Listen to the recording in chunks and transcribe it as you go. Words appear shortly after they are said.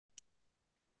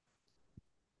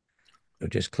So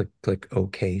just click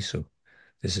OK. So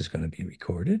this is going to be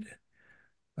recorded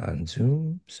on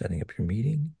Zoom, setting up your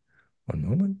meeting. One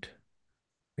moment.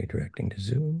 Redirecting to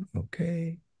Zoom.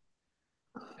 Okay.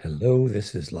 Hello,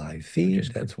 this is live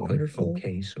feed. That's wonderful.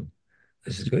 Okay, so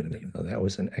this is good. Oh, that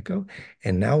was an echo.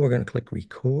 And now we're going to click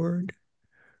record.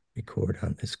 Record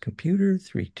on this computer.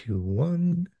 3, 2,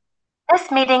 1.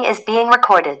 This meeting is being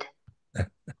recorded.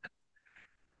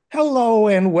 Hello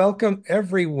and welcome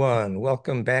everyone.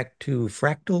 Welcome back to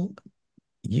fractalu.com.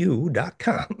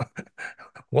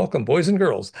 Welcome, boys and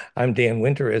girls. I'm Dan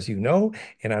Winter, as you know,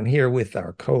 and I'm here with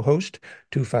our co-host,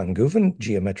 Tufan Guven,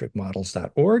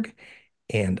 geometricmodels.org.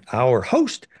 And our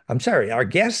our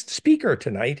guest speaker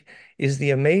tonight is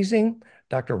the amazing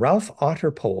Dr. Ralf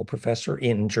Otterpohl, professor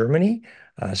in Germany,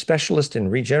 specialist in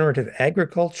regenerative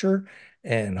agriculture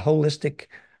and holistic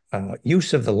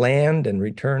use of the land and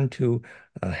return to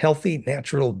a healthy,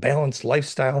 natural, balanced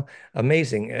lifestyle.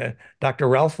 Amazing. Dr.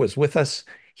 Ralf was with us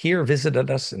here,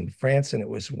 visited us in France, and it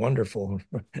was wonderful.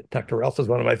 Dr. Ralf is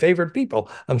one of my favorite people.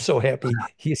 I'm so happy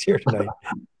he's here tonight.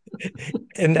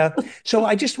 And so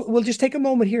we'll just take a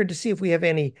moment here to see if we have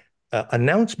any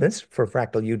announcements for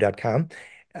fractalu.com.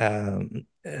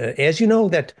 As you know,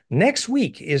 that next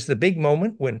week is the big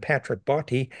moment when Patrick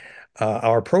Botti,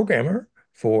 our programmer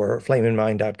for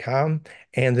flameandmind.com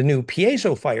and the new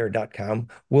piezofire.com,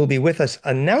 will be with us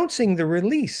announcing the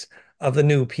release of the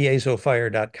new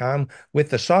piezofire.com with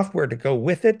the software to go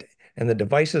with it. And the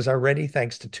devices are ready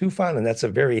thanks to Tufan, and that's a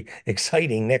very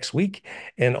exciting next week.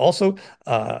 And also,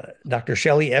 Dr.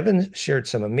 Shelley Evans shared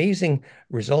some amazing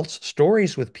results,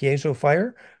 stories with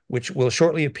PiezoFire, which will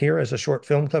shortly appear as a short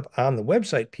film clip on the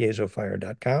website,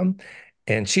 piezofire.com.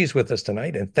 And she's with us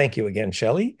tonight. And thank you again,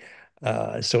 Shelley.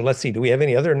 So let's see, do we have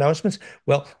any other announcements?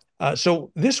 Well,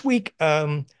 so this week,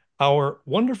 our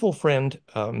wonderful friend,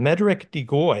 Medric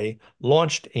DeGoy,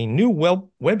 launched a new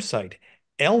website,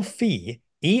 Elfie,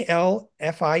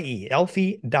 E-L-F-I-E,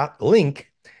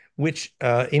 Elfie.link,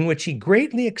 in which he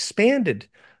greatly expanded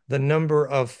the number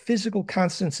of physical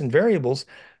constants and variables,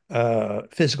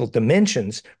 physical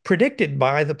dimensions predicted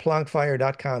by the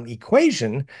Planckfire.com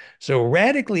equation. So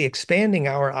radically expanding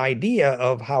our idea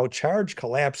of how charge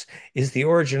collapse is the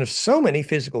origin of so many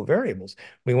physical variables.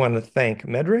 We want to thank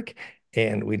Medric,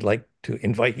 and we'd like to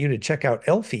invite you to check out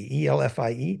Elfie,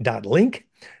 E-L-F-I-E.link.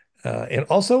 And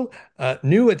also,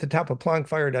 new at the top of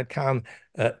Planckfire.com,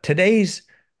 today's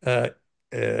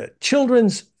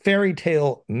children's fairy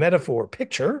tale metaphor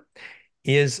picture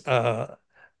is a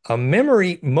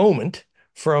memory moment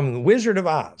from The Wizard of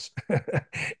Oz,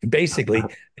 basically.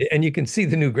 And you can see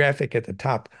the new graphic at the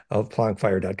top of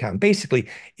Planckfire.com. Basically,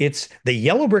 it's the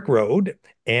yellow brick road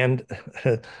and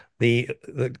the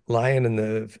lion and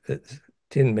the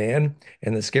Tin Man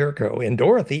and the Scarecrow and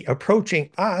Dorothy approaching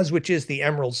Oz, which is the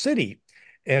Emerald City.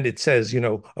 And it says,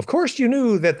 of course you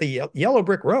knew that the yellow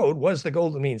brick road was the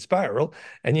golden mean spiral,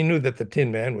 and you knew that the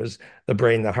Tin Man was the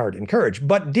brain, the heart, and courage.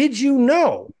 But did you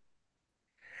know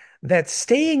that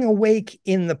staying awake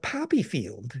in the poppy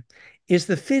field is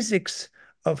the physics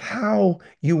of how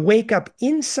you wake up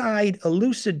inside a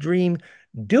lucid dream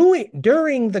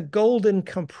during the golden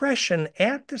compression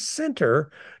at the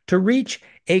center to reach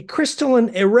a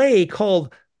crystalline array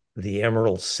called the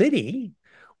Emerald City,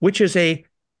 which is a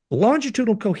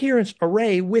longitudinal coherence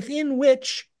array within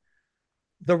which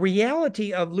the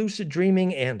reality of lucid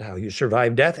dreaming and how you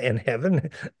survive death and heaven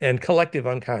and collective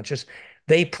unconscious,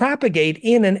 they propagate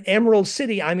in an emerald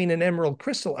city. I mean, an emerald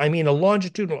crystal. I mean, a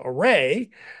longitudinal array.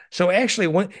 So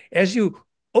actually, as you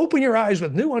open your eyes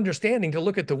with new understanding to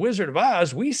look at the Wizard of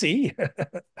Oz, we see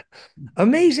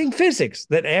amazing physics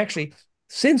that actually,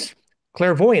 since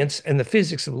clairvoyance and the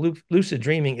physics of lucid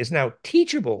dreaming is now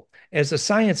teachable as a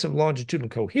science of longitudinal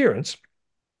coherence,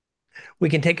 we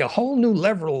can take a whole new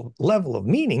level of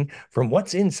meaning from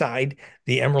what's inside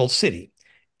the Emerald City.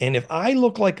 And if I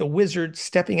look like a wizard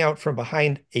stepping out from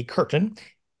behind a curtain,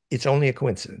 it's only a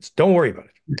coincidence. Don't worry about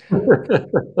it.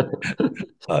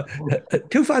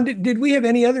 Tufan, did we have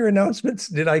any other announcements?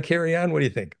 Did I carry on? What do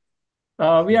you think?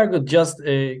 We are good. Just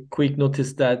a quick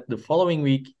notice that the following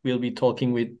week we'll be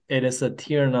talking with Edessa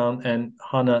Tiernan and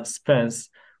Hannah Spence,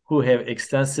 who have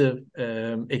extensive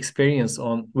experience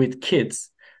with kids.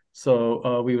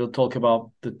 So we will talk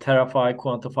about the Terrafy,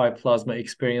 Quantify Plasma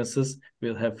experiences.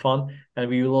 We'll have fun. And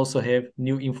we will also have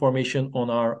new information on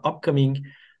our upcoming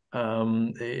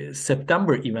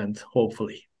September event,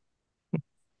 hopefully.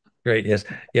 Great. Yes.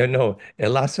 Yeah, no,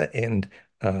 Elasa and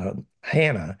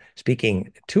Hannah,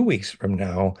 speaking 2 weeks from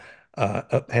now,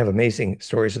 have amazing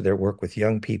stories of their work with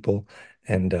young people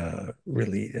and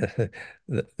really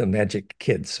the magic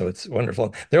kids. So it's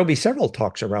wonderful. There will be several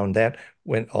talks around that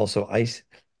when also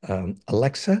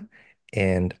Alexa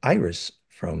and Iris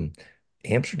from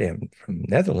Amsterdam, from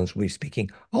Netherlands, will be speaking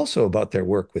also about their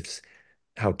work with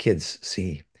how kids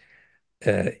see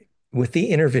with the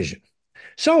inner vision.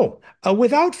 So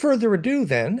without further ado,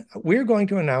 then, we're going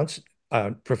to announce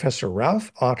Professor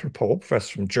Ralf Otterpohl,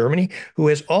 professor from Germany, who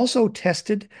has also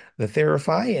tested the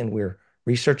Therify, and we're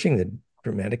researching the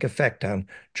dramatic effect on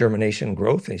germination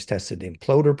growth. He's tested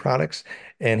imploder products,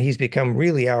 and he's become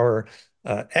really our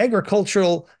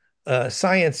agricultural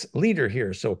science leader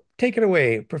here. So take it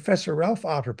away, Professor Ralf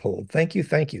Otterpohl. Thank you,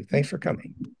 thank you. Thanks for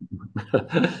coming.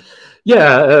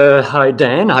 Yeah, hi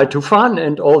Dan, hi Tufan,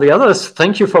 and all the others.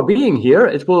 Thank you for being here.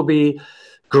 It will be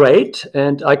great,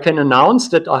 and I can announce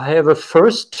that I have a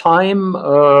first-time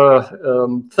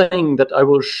thing that I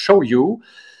will show you,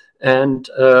 and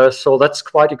so that's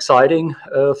quite exciting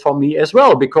for me as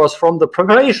well, because from the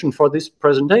preparation for this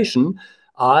presentation,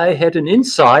 I had an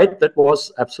insight that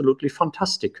was absolutely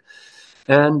fantastic.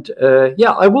 And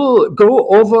yeah, I will go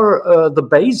over the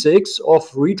basics of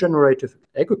regenerative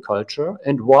agriculture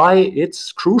and why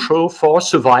it's crucial for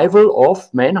survival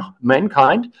of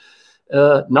mankind.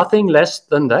 Nothing less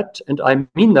than that, and I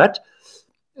mean that.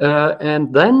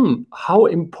 And then how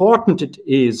important it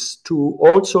is to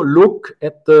also look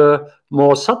at the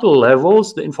more subtle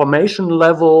levels, the information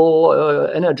level,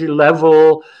 energy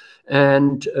level,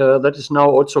 and that is now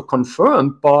also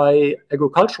confirmed by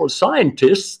agricultural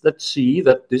scientists that see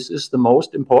that this is the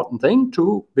most important thing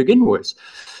to begin with.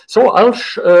 So I'll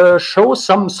show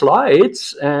some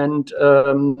slides, and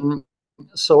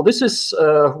so this is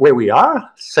where we are,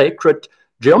 sacred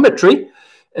geometry.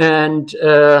 And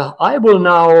I will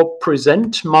now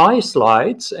present my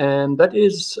slides, and that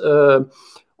is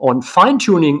on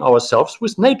fine-tuning ourselves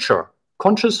with nature,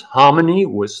 conscious harmony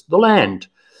with the land.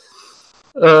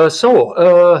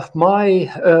 My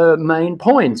main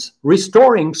points: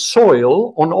 restoring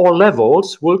soil on all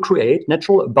levels will create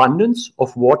natural abundance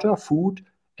of water, food,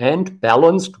 and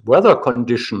balanced weather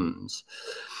conditions.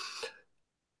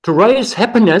 To raise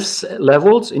happiness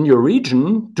levels in your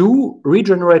region, do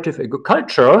regenerative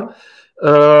agriculture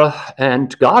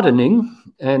and gardening,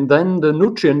 and then the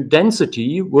nutrient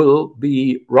density will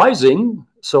be rising,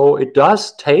 so it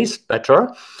does taste better.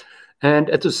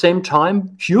 And at the same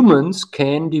time, humans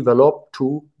can develop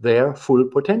to their full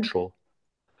potential.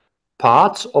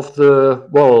 Parts of the,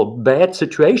 well, bad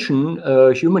situation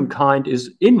humankind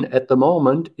is in at the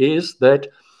moment is that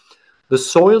the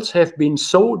soils have been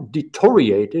so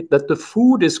deteriorated that the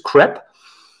food is crap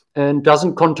and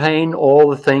doesn't contain all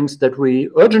the things that we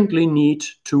urgently need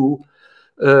to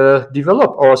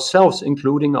develop ourselves,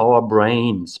 including our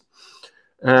brains.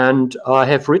 And I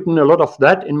have written a lot of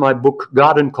that in my book,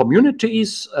 Garden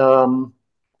Communities. And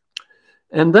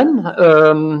then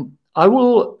I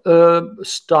will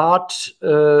start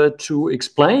to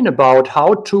explain about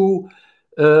how to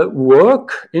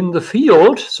work in the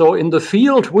field. So in the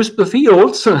field with the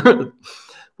fields,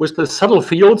 with the subtle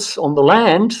fields on the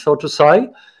land, so to say.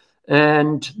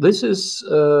 And this is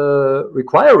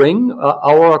requiring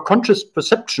our conscious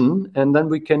perception, and then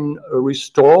we can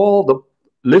restore the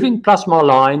living plasma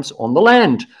lines on the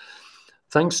land.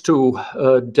 Thanks to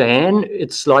Dan,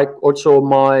 it's like also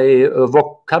my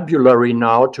vocabulary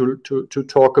now to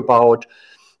talk about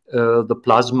the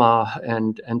plasma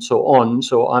and so on.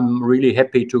 So I'm really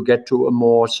happy to get to a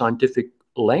more scientific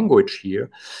language here.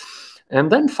 And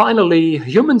then finally,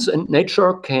 humans and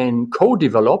nature can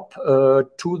co-develop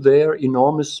to their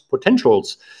enormous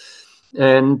potentials.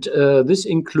 And this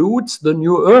includes the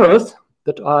new Earth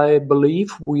that I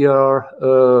believe we are,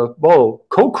 well,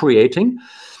 co-creating.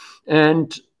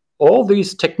 And all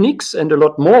these techniques and a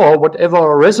lot more, whatever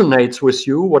resonates with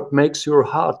you, what makes your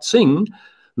heart sing,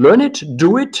 learn it,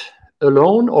 do it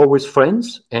alone or with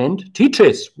friends, and teach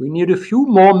it. We need a few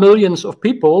more millions of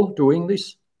people doing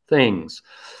these things.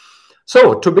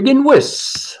 So to begin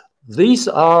with, these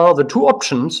are the two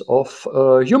options of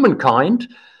humankind.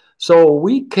 So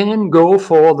we can go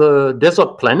for the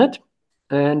desert planet.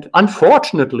 And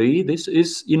unfortunately, this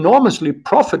is enormously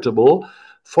profitable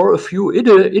for a few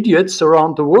idiots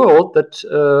around the world that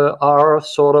are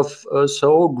sort of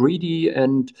so greedy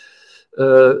and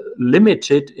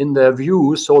limited in their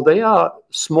view. So they are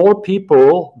small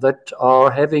people that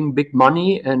are having big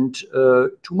money and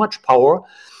too much power.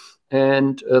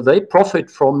 And they profit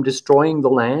from destroying the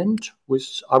land with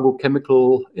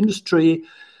agrochemical industry.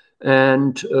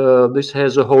 And this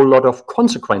has a whole lot of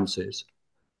consequences.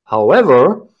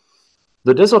 However,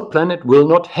 the desert planet will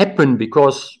not happen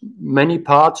because many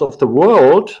parts of the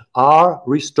world are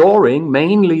restoring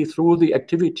mainly through the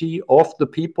activity of the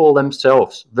people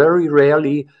themselves, very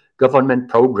rarely government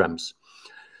programs.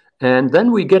 And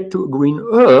then we get to a green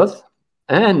Earth,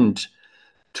 and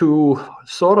to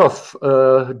sort of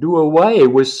do away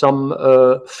with some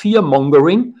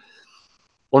fear-mongering,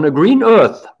 on a green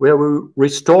Earth, where we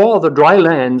restore the dry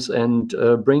lands and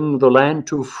bring the land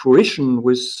to fruition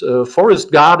with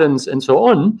forest gardens and so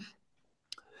on,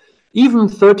 even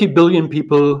 30 billion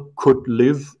people could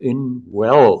live in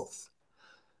wealth.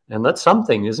 And that's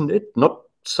something, isn't it? Not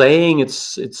saying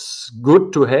it's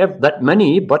good to have that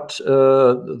many, but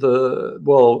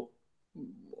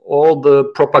all the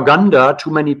propaganda,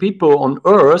 too many people on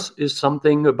Earth, is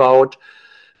something about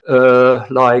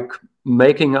like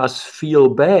making us feel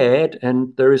bad,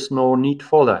 and there is no need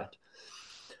for that.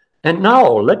 And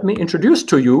now let me introduce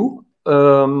to you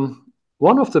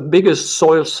one of the biggest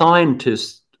soil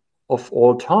scientists of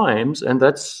all times, and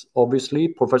that's obviously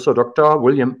Professor Dr.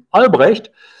 William Albrecht,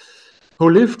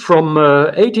 who lived from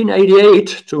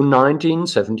 1888 to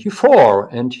 1974,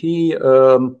 and he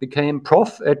became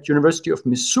prof at University of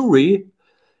Missouri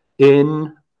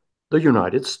in the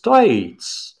United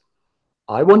States.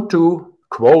 I want to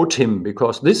quote him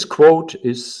because this quote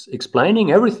is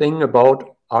explaining everything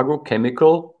about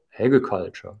agrochemical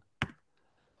agriculture.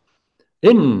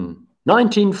 In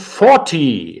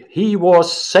 1940, he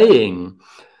was saying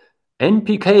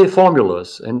NPK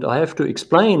formulas, and I have to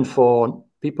explain for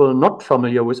people not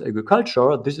familiar with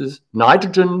agriculture, this is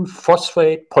nitrogen,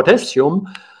 phosphate, potassium.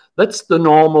 That's the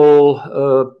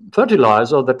normal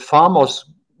fertilizer that farmers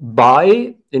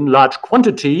buy in large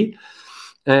quantity,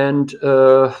 and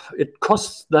it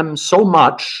costs them so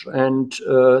much, and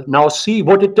now see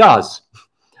what it does.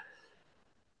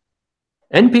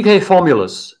 NPK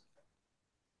formulas,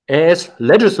 as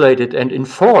legislated and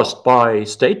enforced by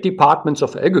state departments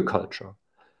of agriculture,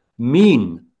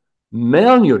 mean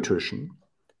malnutrition,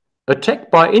 attack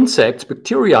by insects,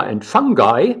 bacteria, and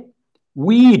fungi,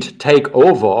 weed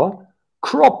takeover,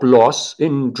 crop loss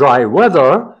in dry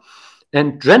weather,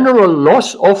 and general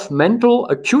loss of mental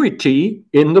acuity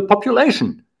in the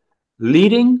population,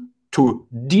 leading to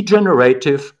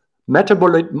degenerative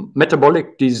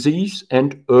metabolic disease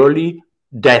and early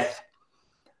death.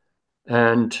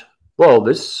 And well,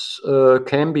 this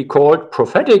can be called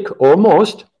prophetic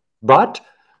almost, but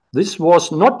this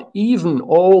was not even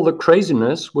all the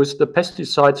craziness with the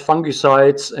pesticides,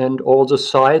 fungicides, and all the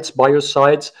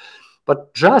biocides,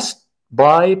 but just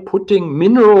by putting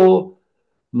mineral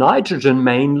nitrogen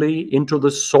mainly into the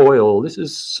soil. This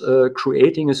is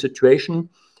creating a situation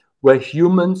where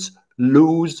humans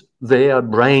lose their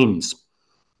brains.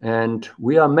 And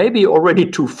we are maybe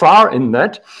already too far in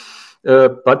that,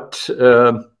 but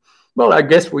well, I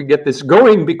guess we get this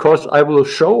going because I will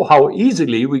show how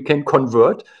easily we can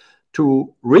convert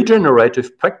to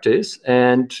regenerative practice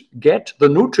and get the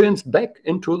nutrients back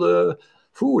into the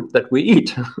food that we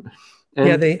eat.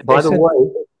 And yeah, by the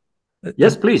way,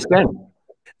 yes, please, Ken.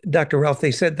 Dr. Ralf,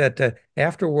 they said that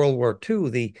after World War II,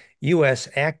 the U.S.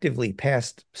 actively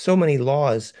passed so many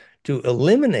laws to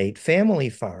eliminate family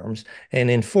farms and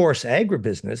enforce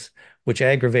agribusiness, which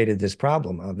aggravated this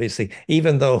problem, obviously,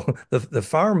 even though the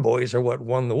farm boys are what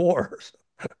won the wars.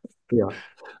 Yeah,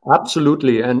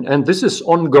 absolutely. And this is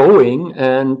ongoing.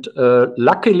 And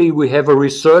luckily, we have a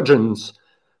resurgence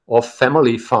of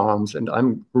family farms. And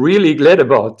I'm really glad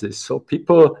about this. So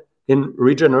people in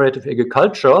regenerative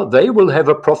agriculture, they will have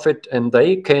a profit and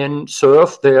they can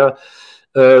serve their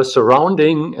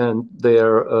surrounding and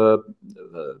their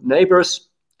neighbors.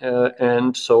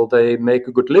 And so they make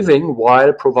a good living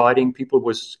while providing people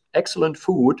with excellent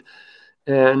food.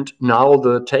 And now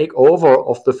the takeover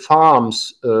of the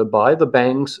farms by the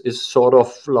banks is sort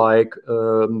of like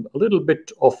a little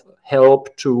bit of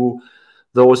help to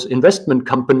those investment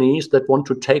companies that want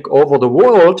to take over the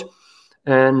world.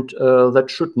 And that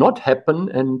should not happen,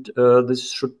 and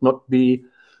this should not be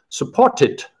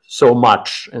supported so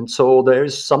much. And so there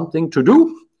is something to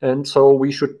do, and so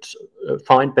we should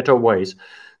find better ways.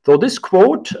 So this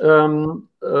quote,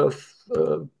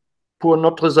 pour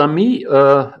notre ami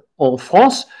en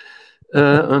France,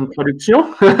 en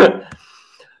traduction.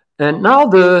 And now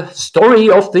the story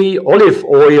of the olive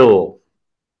oil.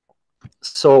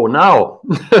 So now,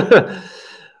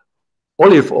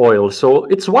 olive oil. So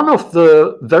it's one of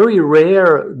the very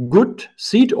rare good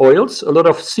seed oils. A lot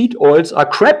of seed oils are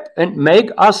crap and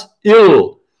make us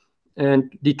ill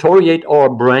and deteriorate our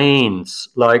brains,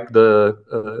 like the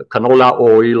canola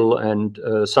oil and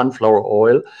sunflower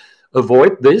oil.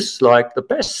 Avoid this like the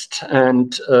pest.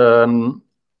 And to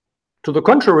the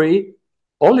contrary,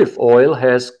 olive oil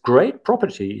has great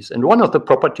properties, and one of the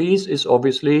properties is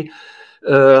obviously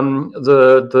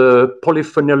the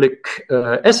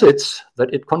polyphenolic acids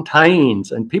that it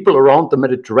contains. And people around the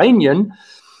Mediterranean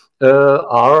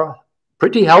are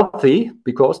pretty healthy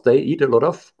because they eat a lot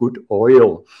of good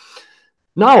oil.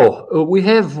 Now, we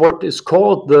have what is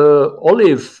called the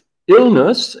olive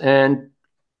illness, and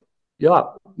yeah,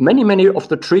 many of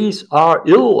the trees are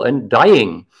ill and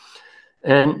dying.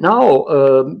 And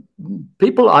now,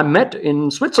 people I met in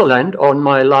Switzerland on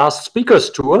my last speaker's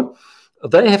tour,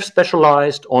 they have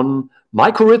specialized on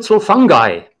mycorrhizal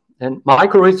fungi. And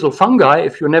mycorrhizal fungi,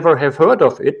 if you never have heard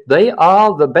of it, they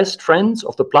are the best friends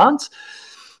of the plants.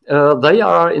 They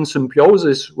are in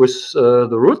symbiosis with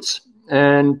the roots,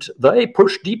 and they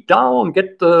push deep down,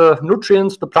 get the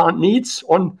nutrients the plant needs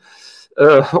on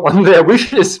their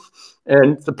wishes,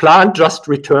 and the plant just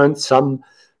returns some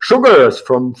sugars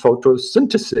from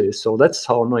photosynthesis. So that's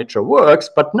how nature works.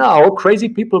 But now crazy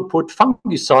people put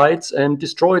fungicides and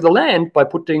destroy the land by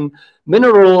putting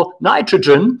mineral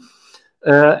nitrogen.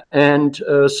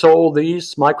 So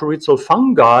these mycorrhizal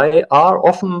fungi are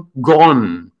often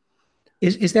gone.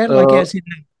 Is that like as in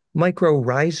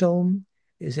mycorrhizome?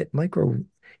 Is it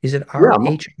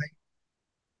RHI?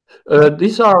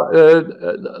 These are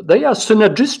they are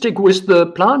synergistic with the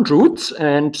plant roots,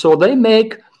 and so they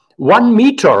make 1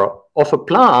 meter of a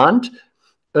plant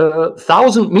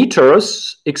 1,000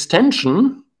 meters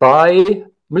extension by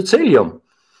mycelium,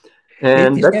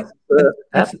 and that's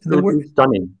absolutely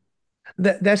stunning.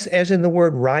 That's as in the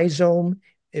word rhizome,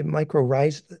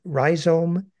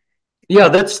 rhizome. Yeah,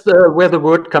 that's where the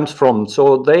word comes from.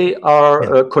 So they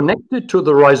are connected to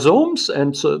the rhizomes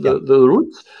and so the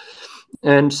roots.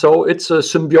 And so it's a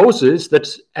symbiosis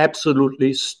that's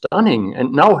absolutely stunning.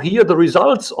 And now here are the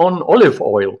results on olive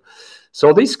oil.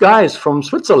 So these guys from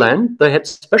Switzerland, they had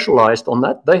specialized on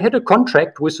that. They had a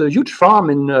contract with a huge farm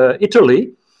in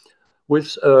Italy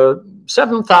with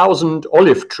 7,000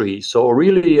 olive trees. So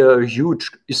really a huge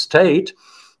estate.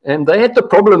 And they had the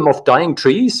problem of dying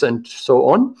trees and so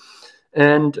on.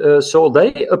 And so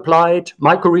they applied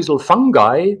mycorrhizal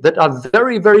fungi that are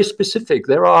very, very specific.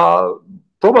 There are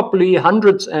probably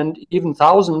hundreds and even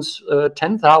thousands,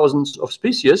 10,000s of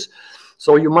species.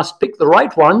 So you must pick the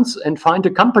right ones and find a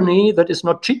company that is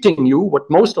not cheating you, what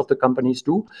most of the companies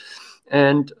do.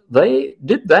 And they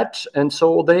did that. And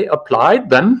so they applied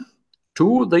them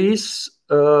to these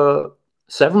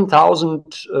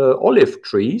 7,000 olive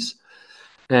trees.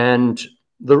 And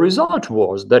the result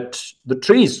was that the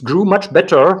trees grew much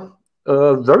better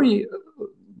very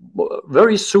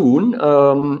soon.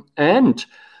 And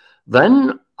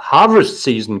then harvest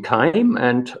season came,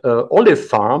 and olive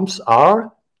farms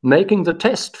are making the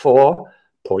test for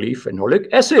polyphenolic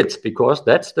acids because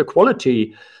that's the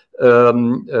quality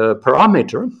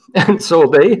parameter. And so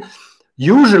they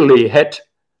usually had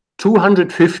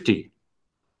 250.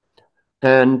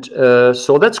 And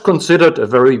so that's considered a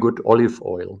very good olive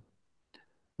oil.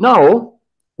 Now,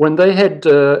 when they had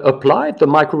applied the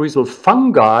mycorrhizal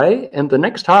fungi and the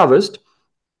next harvest,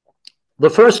 the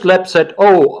first lab said,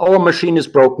 oh, our machine is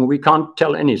broken, we can't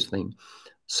tell anything.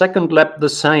 Second lab, the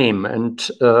same. And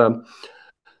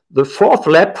the fourth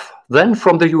lab, then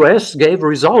from the US, gave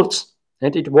results,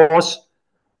 and it was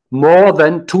more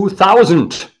than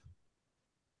 2,000.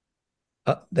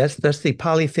 That's the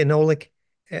polyphenolic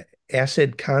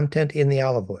acid content in the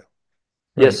olive oil.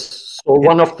 Right. Yes. So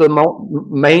one of the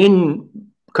main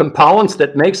compounds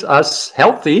that makes us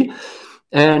healthy.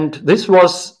 And this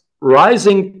was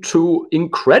rising to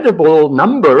incredible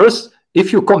numbers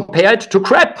if you compare it to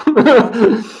crap.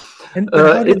 And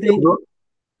how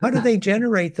do they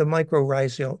generate the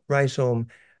mycorrhizome?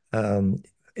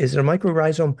 Is it a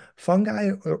mycorrhizome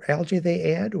fungi or algae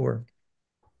they add, or?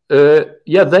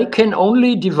 Yeah, they can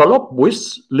only develop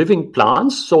with living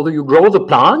plants. So you grow the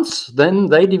plants, then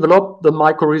they develop the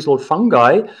mycorrhizal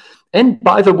fungi. And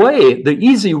by the way, the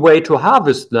easy way to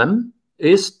harvest them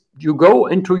is you go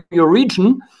into your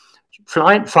region,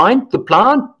 find the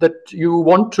plant that you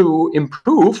want to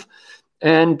improve,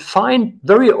 and find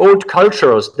very old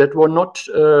cultures that were not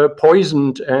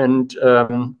poisoned and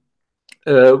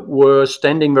were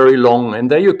standing very long. And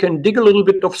there you can dig a little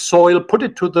bit of soil, put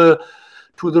it to the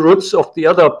roots of the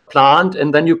other plant,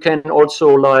 and then you can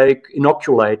also like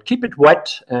inoculate, keep it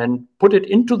wet and put it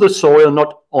into the soil,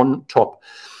 not on top.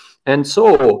 And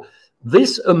so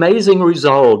this amazing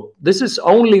result, this is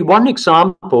only one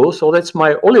example, so that's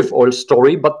my olive oil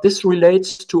story, but this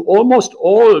relates to almost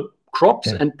all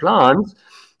crops and plants.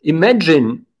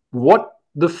 Imagine what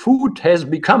the food has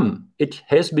become. It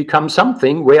has become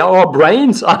something where our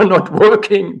brains are not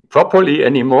working properly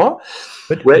anymore,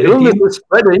 where illness is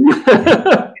spreading.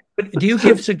 But do you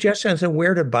give suggestions on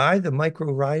where to buy the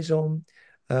mycorrhizome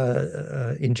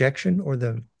injection, or are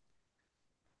there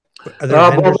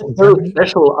vendors in very Germany?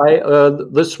 special.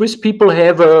 The Swiss people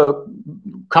have a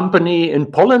company in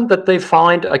Poland that they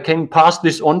find. I can pass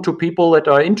this on to people that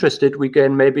are interested. We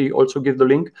can maybe also give the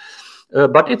link.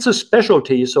 But it's a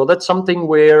specialty, so that's something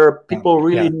where people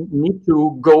really need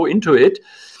to go into it.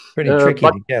 Pretty tricky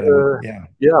to get them.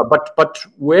 Yeah, but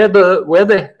where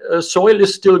the soil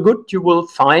is still good, you will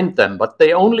find them. But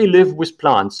they only live with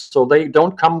plants, so they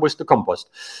don't come with the compost.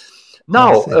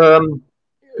 Now,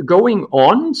 going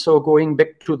on, so going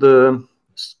back to the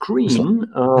screen,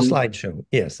 the slideshow.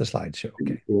 Yes, the slideshow.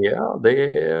 Okay. Yeah,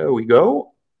 there we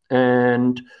go,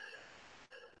 and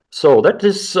so that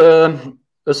is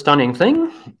a stunning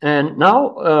thing. And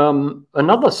now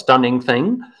another stunning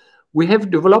thing, we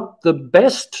have developed the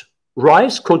best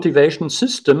rice cultivation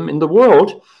system in the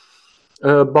world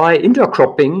by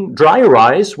intercropping dry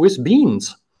rice with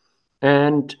beans.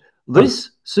 And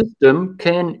this system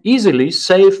can easily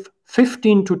save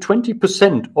 15 to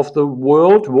 20% of the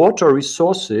world water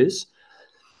resources.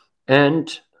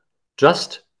 And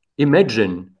just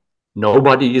imagine,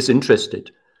 nobody is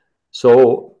interested.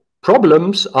 So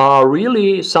problems are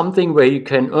really something where you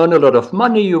can earn a lot of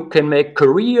money, you can make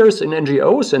careers in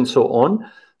NGOs and so on.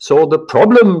 So the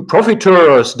problem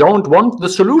profiteers don't want the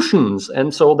solutions,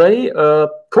 and so they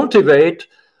cultivate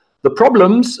the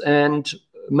problems and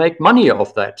make money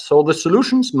of that. So the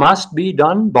solutions must be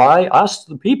done by us,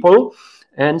 the people,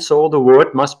 and so the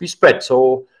word must be spread.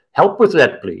 So help with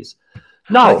that, please.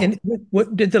 Now, and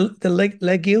what did the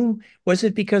legume, was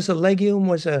it because the legume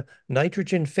was a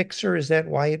nitrogen fixer? Is that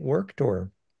why it worked,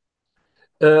 or?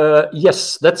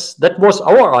 Yes, that was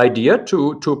our idea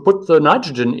to put the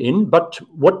nitrogen in. But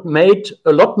what made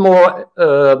a lot more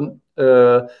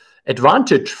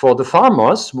advantage for the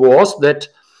farmers was that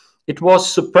it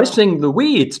was suppressing the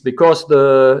weeds, because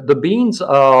the beans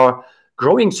are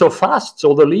growing so fast.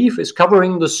 So the leaf is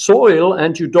covering the soil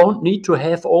and you don't need to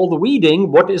have all the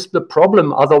weeding. What is the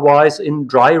problem otherwise in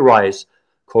dry rice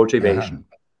cultivation?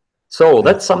 So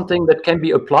that's something that can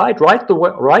be applied right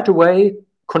away,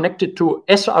 connected to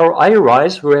SRI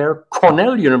rice, where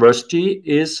Cornell University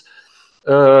is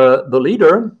the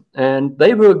leader, and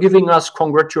they were giving us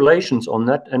congratulations on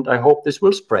that, and I hope this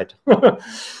will spread. But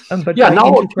yeah,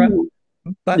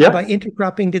 by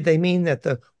intercropping, did they mean that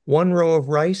the one row of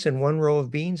rice and one row of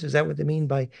beans? Is that what they mean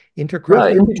by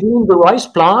intercropping? Yeah, in between the rice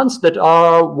plants that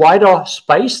are wider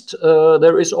spaced,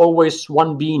 there is always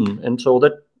one bean, and so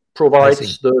that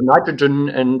provides the nitrogen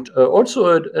and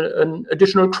also an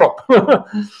additional crop.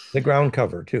 The ground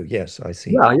cover too. Yes, I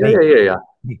see.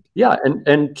 Yeah,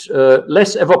 and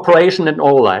less evaporation and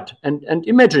all that. And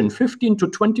imagine 15 to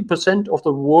 20% of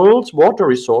the world's water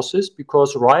resources,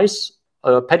 because rice,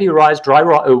 paddy rice,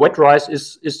 wet rice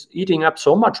is eating up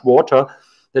so much water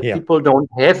that people don't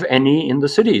have any in the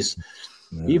cities.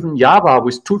 Even Java,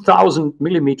 with 2,000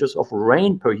 millimeters of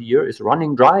rain per year, is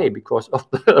running dry because of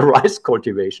the rice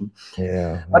cultivation.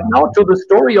 But now to the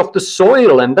story of the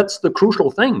soil, and that's the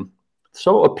crucial thing.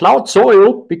 So a plowed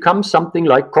soil becomes something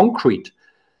like concrete.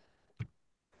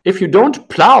 If you don't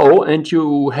plow and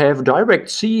you have direct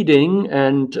seeding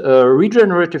and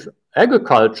regenerative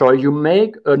agriculture, you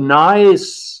make a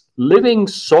nice living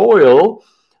soil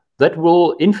that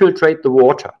will infiltrate the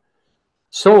water.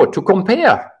 So to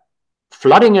compare,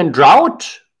 flooding and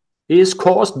drought is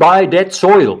caused by dead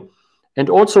soil. And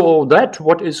also that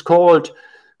what is called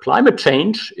climate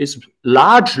change is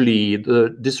largely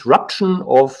the disruption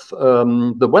of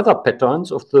the weather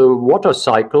patterns of the water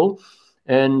cycle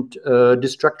and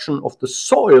destruction of the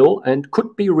soil, and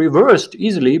could be reversed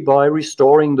easily by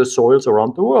restoring the soils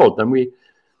around the world. Then we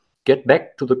get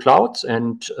back to the clouds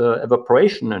and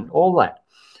evaporation and all that.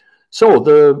 So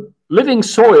the living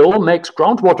soil makes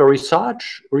groundwater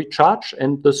recharge,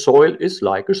 and the soil is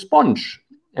like a sponge.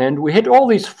 And we had all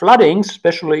these floodings,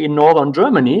 especially in northern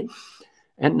Germany.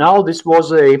 And now this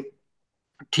was a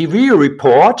TV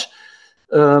report.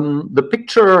 The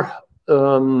picture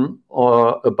above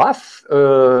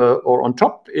or on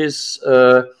top is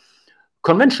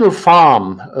conventional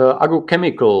farm,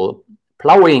 agrochemical,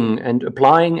 plowing and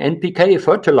applying NPK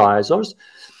fertilizers.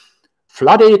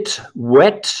 Flooded,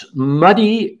 wet,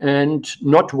 muddy, and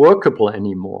not workable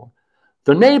anymore.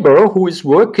 The neighbor who is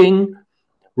working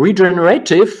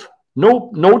regenerative,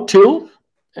 no-till,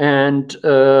 and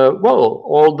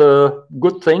all the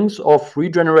good things of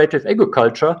regenerative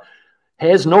agriculture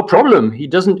has no problem. He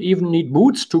doesn't even need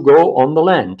boots to go on the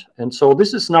land. And so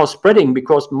this is now spreading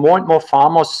because more and more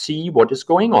farmers see what is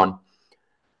going on.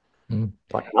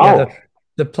 But Yeah, now,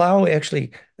 the plow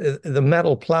actually, the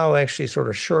metal plow actually sort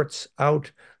of shorts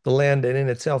out the land, and in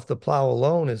itself, the plow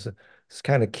alone is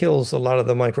kind of kills a lot of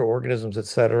the microorganisms,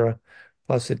 etc.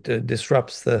 Plus, it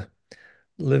disrupts the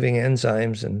living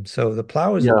enzymes, and so the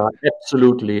plow is yeah,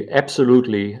 absolutely,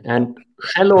 absolutely. And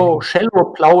shallow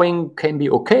plowing can be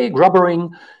okay,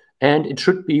 grubbering, and it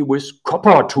should be with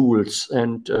copper tools.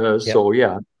 And yeah, so,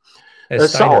 yeah.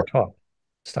 as So, Steiner taught.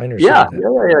 Steiner yeah, said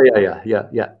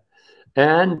that. yeah.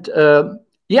 And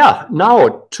yeah,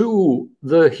 now to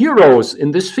the heroes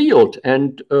in this field.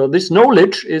 And this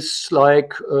knowledge is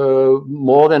like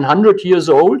more than 100 years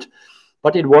old,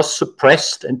 but it was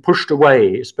suppressed and pushed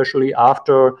away, especially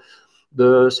after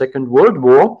the Second World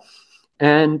War.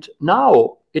 And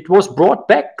now it was brought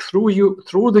back through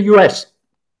the US.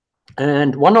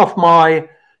 And one of my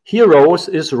heroes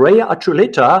is Ray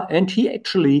Archuleta, and he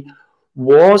actually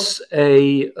was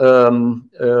a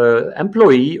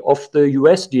employee of the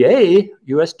USDA,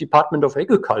 US Department of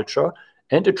Agriculture,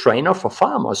 and a trainer for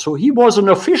farmers. So he was an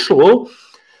official,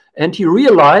 and he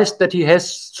realized that he has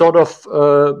sort of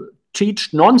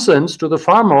teached nonsense to the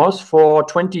farmers for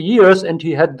 20 years, and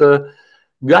he had the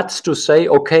guts to say,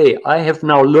 okay, I have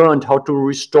now learned how to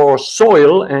restore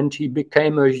soil, and he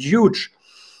became a huge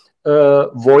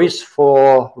voice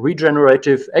for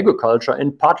regenerative agriculture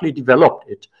and partly developed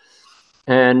it.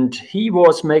 And he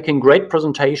was making great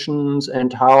presentations,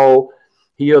 and how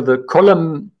here the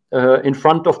column in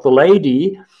front of the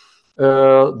lady,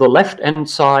 the left-hand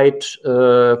side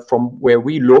from where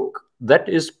we look, that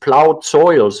is plowed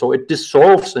soil. So it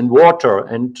dissolves in water.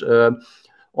 And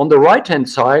on the right-hand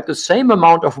side, the same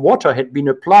amount of water had been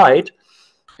applied,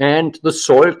 and the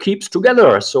soil keeps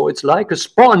together. So it's like a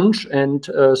sponge, and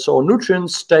so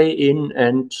nutrients stay in,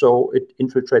 and so it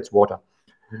infiltrates water.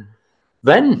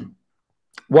 Then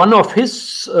one of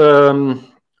his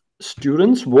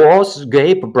students was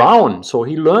Gabe Brown. So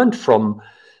he learned from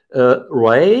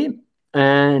Ray,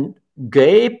 and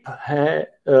Gabe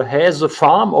has a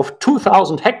farm of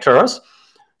 2,000 hectares.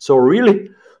 So really,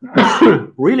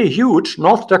 really huge.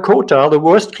 North Dakota, the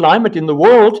worst climate in the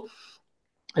world.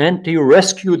 And he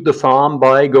rescued the farm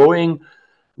by going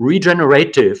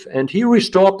regenerative, and he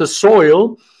restored the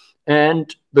soil.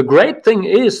 And the great thing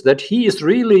is that he is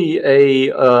really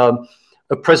a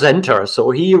presenter.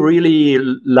 So he really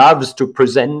loves to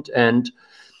present, and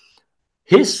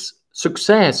his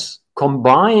success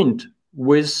combined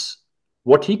with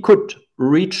what he could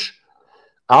reach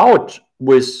out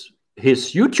with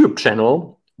his YouTube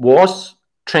channel was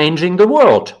changing the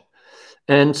world.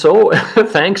 And so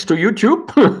thanks to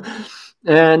YouTube,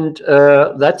 and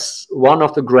that's one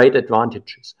of the great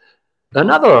advantages.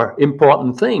 Another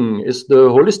important thing is the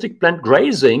holistic plant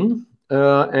grazing,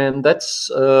 and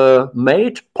that's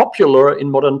made popular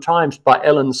in modern times by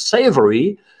Alan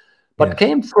Savory, but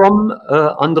came from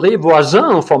André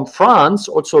Voisin from France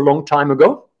also a long time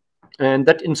ago, and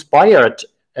that inspired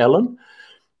Alan.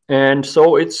 And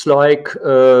so it's like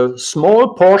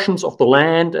small portions of the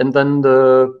land, and then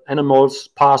the animals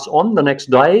pass on the next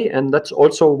day. And that's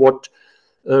also what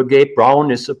Gabe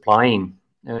Brown is applying.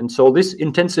 And so this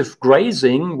intensive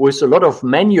grazing with a lot of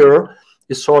manure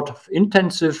is sort of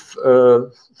intensive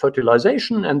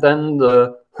fertilization, and then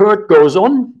the herd goes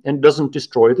on and doesn't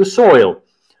destroy the soil.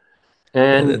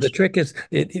 And the trick is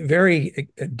very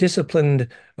disciplined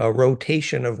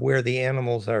rotation of where the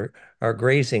animals are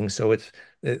grazing. So it's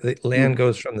the land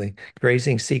goes from the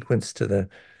grazing sequence to the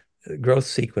growth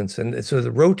sequence, and so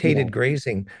the rotated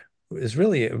grazing is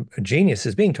really a genius.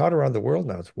 It's being taught around the world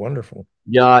now. It's wonderful.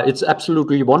 Yeah, it's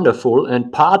absolutely wonderful.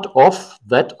 And part of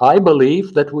that, I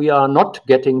believe, that we are not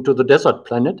getting to the desert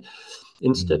planet.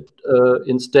 Instead,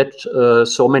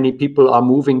 so many people are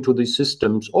moving to these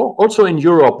systems. Also in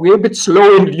Europe, we're a bit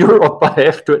slow in Europe, I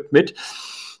have to admit.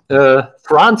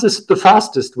 France is the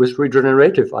fastest with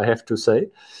regenerative, I have to say,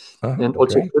 and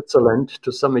also great. Switzerland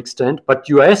to some extent. But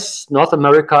US, North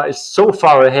America is so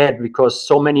far ahead because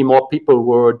so many more people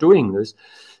were doing this.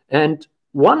 And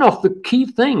one of the key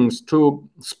things to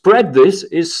spread this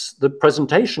is the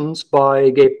presentations by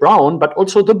Gabe Brown, but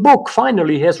also the book.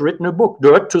 Finally, he has written a book,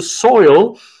 Dirt to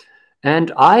Soil.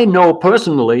 And I know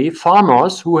personally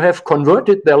farmers who have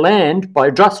converted their land by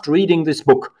just reading this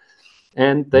book,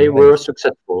 and they were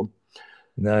successful.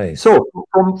 Nice. So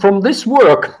from this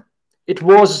work, it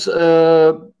was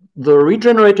the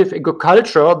regenerative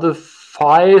agriculture, the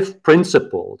 5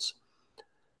 principles.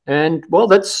 And well,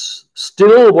 that's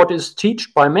still what is taught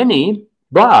by many,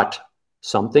 but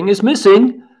something is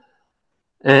missing.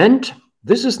 And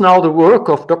This is now the work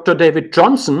of Dr. David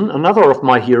Johnson, another of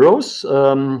my heroes,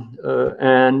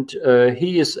 and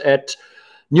he is at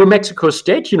New Mexico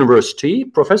State University,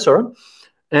 professor,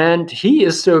 and he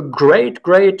is a great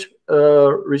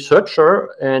researcher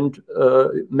and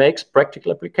makes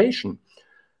practical application.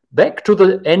 Back to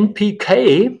the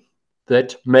NPK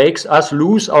that makes us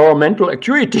lose our mental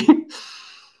acuity,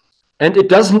 and it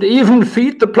doesn't even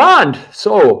feed the plant.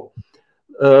 So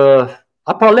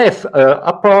upper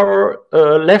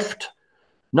left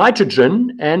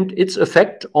nitrogen and its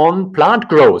effect on plant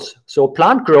growth. So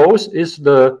plant growth is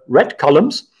the red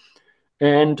columns,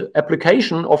 and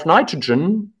application of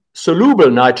nitrogen,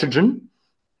 soluble nitrogen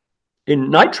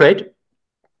in nitrate,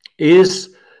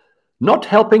 is not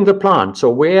helping the plant. So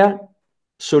where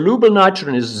soluble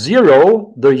nitrogen is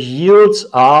 0, the yields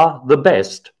are the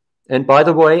best. And by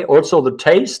the way, also the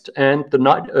taste and the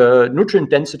nutrient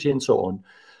density and so on.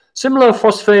 Similar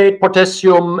phosphate,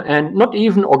 potassium, and not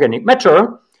even organic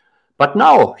matter. But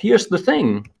now, here's the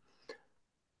thing.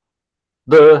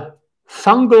 The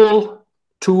fungal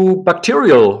to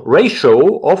bacterial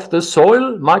ratio of the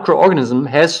soil microorganism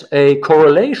has a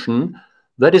correlation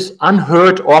that is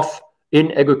unheard of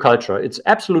in agriculture. It's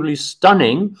absolutely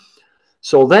stunning.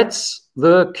 So that's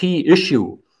the key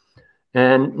issue.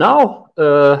 And now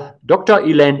Dr.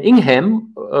 Elaine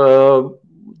Ingham,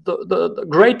 the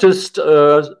greatest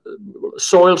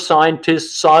soil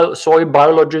scientists, soil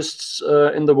biologists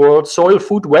in the world, soil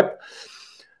food web,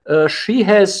 she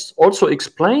has also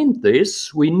explained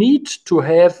this. We need to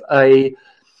have a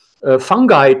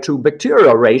fungi to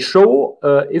bacteria ratio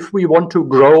if we want to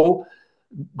grow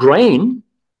grain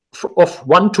of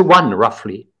 1:1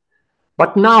 roughly.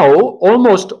 But now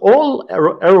almost all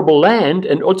arable land,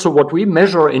 and also what we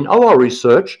measure in our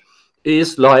research,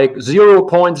 is like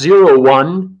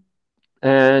 0.01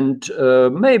 and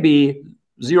maybe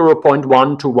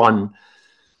 0.1 to 1.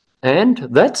 And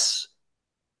that's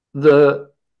the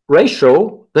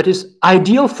ratio that is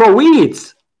ideal for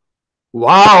weeds.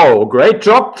 Wow, great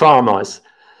job, farmers.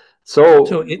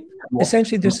 So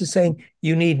essentially this is saying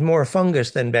you need more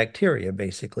fungus than bacteria,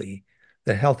 basically,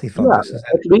 the healthy fungus. Yeah,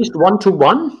 at least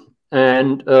 1:1.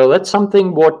 And that's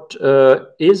something what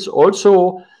is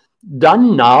also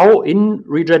done now in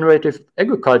regenerative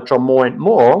agriculture more and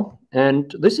more.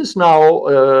 And this is now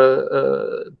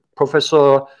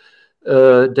Professor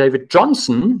David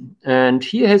Johnson, and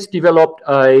he has developed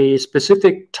a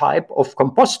specific type of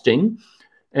composting.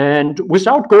 And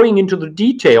without going into the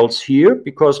details here,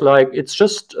 because like it's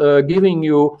just giving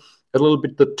you a little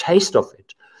bit the taste of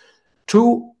it,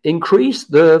 to increase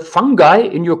the fungi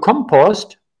in your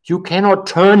compost, you cannot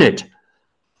turn it.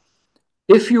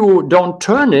 If you don't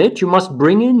turn it, you must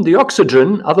bring in the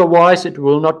oxygen, otherwise it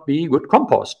will not be good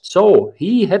compost. So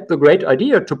he had the great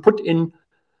idea to put in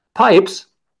pipes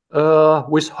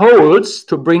with holes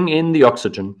to bring in the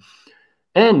oxygen.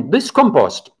 And this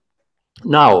compost,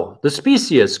 now the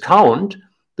species count,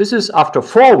 this is after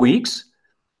 4 weeks,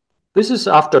 this is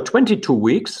after 22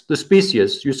 weeks, the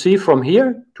species, you see from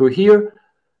here to here,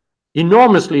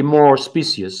 enormously more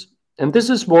species. And this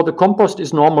is where the compost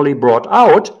is normally brought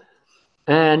out.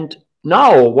 And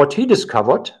now what he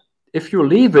discovered, if you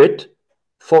leave it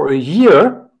for a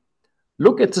year,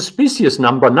 look at the species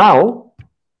number now,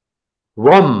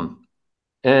 ROM.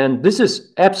 And this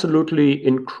is absolutely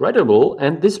incredible.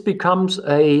 And this becomes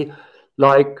a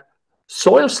like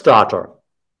soil starter.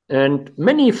 And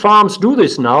many farms do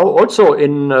this now. Also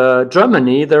in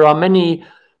Germany, there are many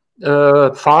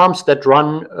farms that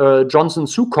run Johnson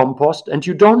Zoo compost, and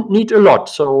you don't need a lot.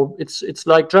 So it's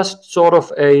like just sort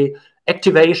of a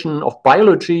activation of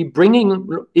biology, bringing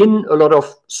in a lot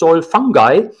of soil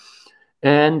fungi.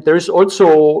 And there's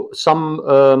also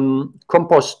some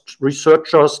compost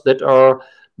researchers that are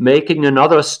making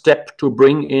another step to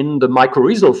bring in the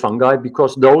mycorrhizal fungi,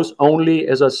 because those only,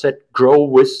 as I said, grow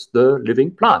with the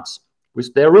living plants,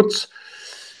 with their roots.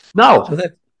 Now, so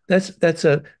that's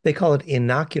they call it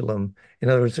inoculum. In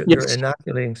other words, yes. they're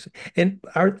inoculating. And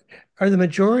are the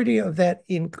majority of that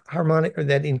in harmonic or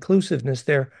that inclusiveness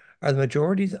there, are the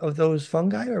majority of those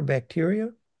fungi or bacteria?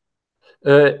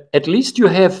 At least you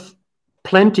have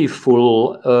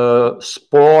plentiful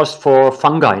spores for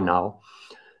fungi now.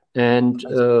 And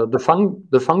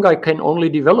the fungi can only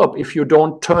develop if you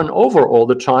don't turn over all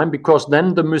the time, because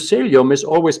then the mycelium is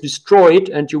always destroyed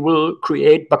and you will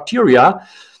create bacteria,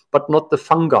 but not the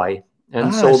fungi.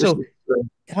 And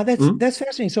that's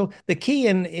fascinating. So the key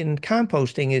in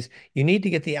composting is you need to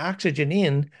get the oxygen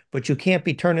in, but you can't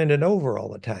be turning it over all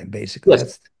the time, basically. Yes.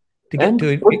 That's to get to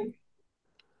it.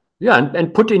 Yeah,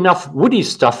 and put enough woody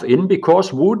stuff in,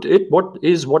 because wood what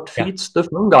Yeah. feeds the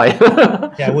fungi.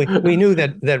 Yeah, we knew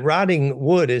that rotting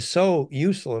wood is so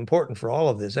useful, important for all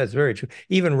of this. That's very true.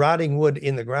 Even rotting wood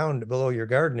in the ground below your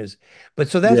garden is, but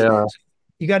so that's Yeah,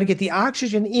 you got to get the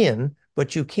oxygen in,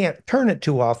 but you can't turn it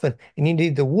too often, and you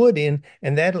need the wood in,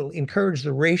 and that'll encourage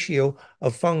the ratio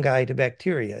of fungi to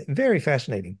bacteria. Very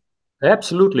fascinating.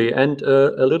 absolutely. And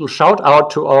a little shout out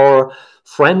to our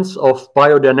friends of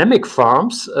biodynamic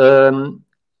farms.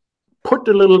 Put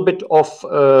a little bit of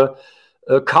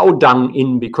cow dung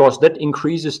in, because that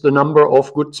increases the number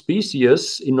of good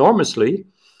species enormously.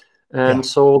 Yeah. And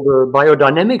so the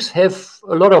biodynamics have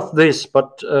a lot of this,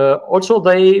 but also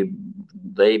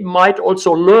they might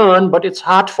also learn, but it's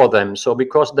hard for them. So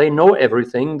because they know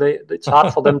everything, it's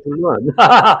hard for them to learn.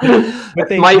 But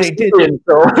That's my they did experience.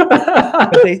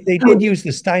 but they did use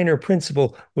the Steiner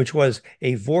principle, which was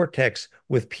a vortex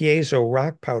with piezo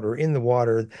rock powder in the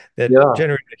water that Yeah,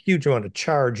 generated a huge amount of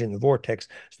charge in the vortex.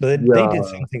 So they did yeah,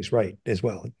 some things right as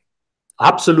well.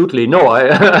 absolutely. No,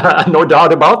 no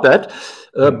doubt about that.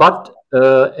 Yeah. But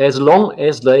as long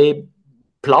as they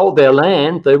plow their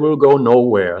land, they will go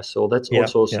nowhere. So that's Yeah.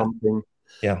 also Yeah. something.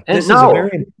 Yeah. And This is a now,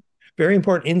 very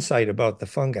important insight about the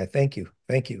fungi. Thank you.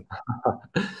 Thank you.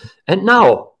 and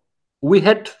now we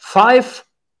had 5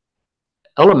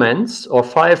 elements or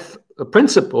 5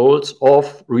 principles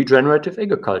of regenerative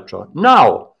agriculture.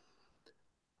 Now,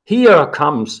 here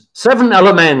comes 7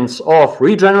 elements of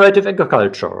regenerative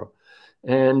agriculture.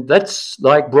 And that's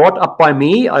like brought up by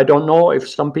me. I don't know if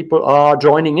some people are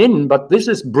joining in, but this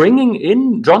is bringing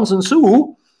in Johnson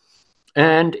Su,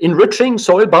 and enriching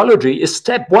soil biology is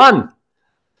step 1.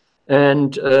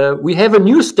 And we have a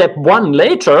new step 1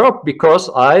 later, because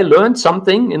I learned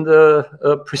something in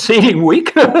the preceding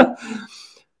week.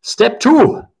 Step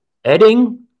 2,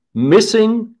 adding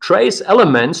missing trace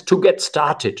elements to get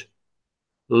started.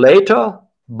 Later,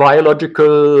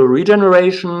 biological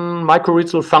regeneration,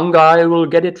 mycorrhizal fungi will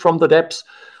get it from the depths.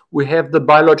 We have the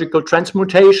biological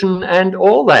transmutation and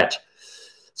all that.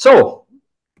 So,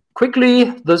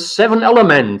 quickly, the 7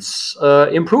 elements,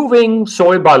 improving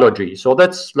soil biology. So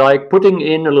that's like putting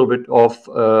in a little bit of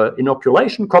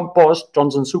inoculation compost,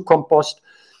 Johnson Su compost.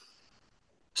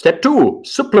 Step 2,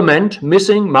 supplement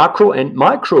missing macro and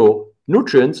micro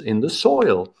nutrients in the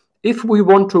soil. If we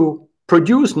want to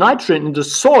produce nitrogen in the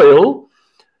soil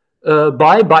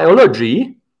by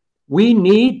biology, we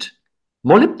need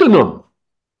molybdenum.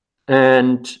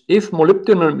 And if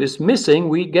molybdenum is missing,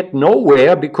 we get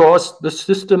nowhere, because the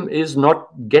system is not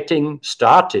getting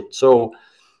started. So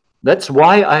that's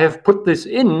why I have put this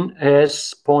in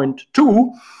as point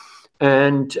 2.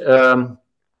 And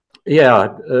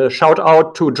shout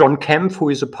out to John Kempf, who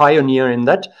is a pioneer in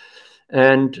that,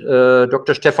 and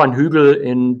Dr. Stefan Hügel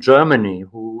in Germany,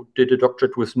 who did a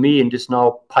doctorate with me and is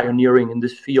now pioneering in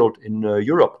this field in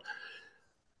Europe.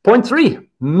 Point 3,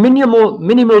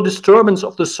 minimal disturbance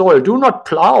of the soil. Do not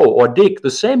plow or dig.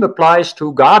 The same applies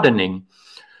to gardening.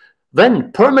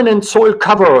 Then permanent soil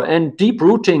cover and deep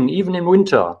rooting, even in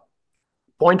winter.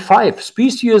 Point 5,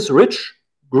 species-rich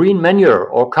green manure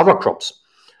or cover crops.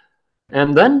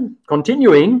 And then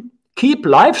continuing, keep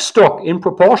livestock in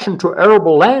proportion to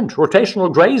arable land,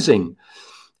 rotational grazing.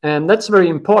 And that's very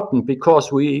important,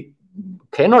 because we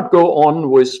cannot go on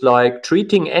with like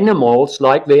treating animals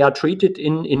like they are treated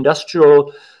in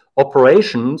industrial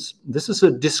operations. This is a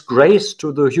disgrace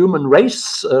to the human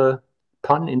race,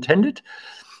 pun intended.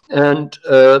 And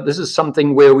this is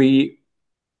something where we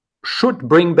should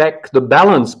bring back the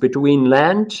balance between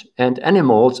land and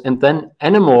animals, and then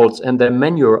animals and their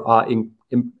manure are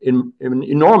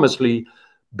enormously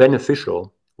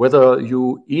beneficial. Whether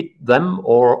you eat them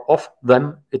or off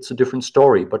them, it's a different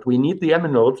story. But we need the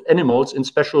animals,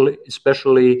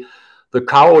 especially the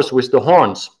cows with the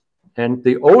horns. And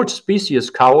the old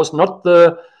species cows, not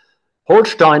the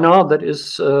Holsteiner that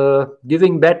is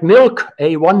giving bad milk,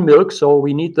 A1 milk, so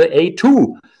we need the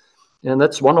A2. And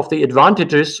that's one of the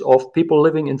advantages of people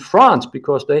living in France,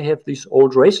 because they have these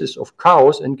old races of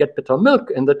cows and get better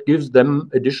milk, and that gives them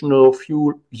additional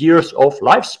few years of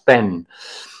lifespan.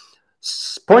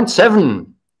 Point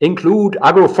 7, include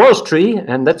agroforestry,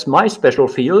 and that's my special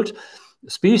field.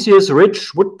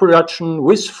 Species-rich wood production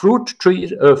with food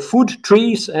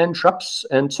trees and shrubs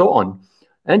and so on.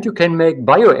 And you can make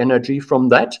bioenergy from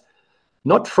that,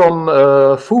 not from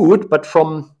food, but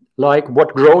from like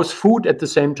what grows food at the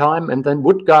same time, and then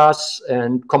wood gas,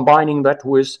 and combining that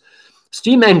with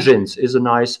steam engines is a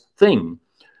nice thing.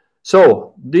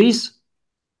 So these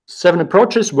 7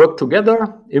 approaches work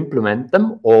together, implement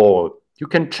them all. You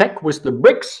can check with the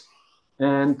bricks,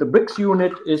 and the bricks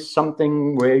unit is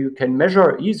something where you can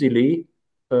measure easily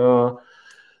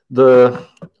the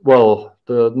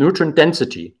nutrient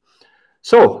density.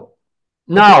 So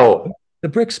now the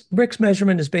Brix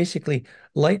measurement is basically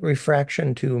light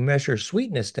refraction to measure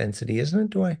sweetness density,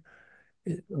 isn't it?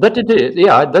 That it is,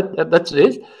 yeah, that's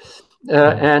it.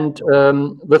 And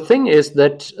the thing is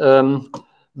that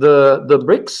the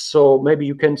Brix, so maybe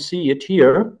you can see it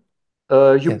here.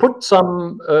 You put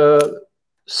some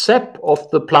sap of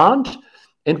the plant,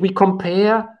 and we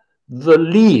compare the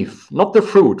leaf, not the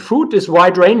fruit. Fruit is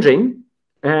wide ranging,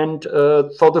 and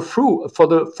for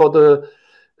the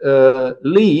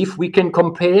leaf, we can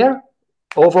compare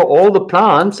over all the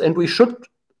plants, and we should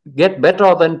get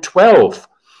better than 12.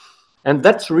 And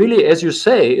that's really, as you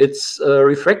say, it's a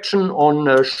reflection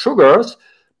on sugars,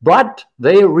 but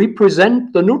they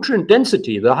represent the nutrient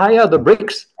density. The higher the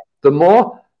Brix, the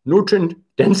more nutrient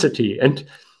density. And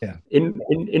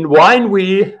in wine,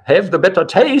 we have the better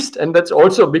taste, and that's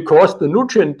also because the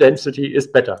nutrient density is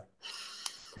better.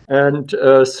 And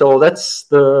so that's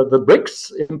the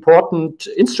Brix important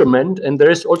instrument. And there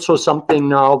is also something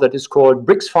now that is called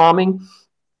Brix farming.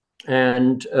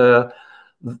 And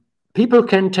people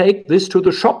can take this to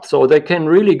the shop, so they can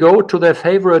really go to their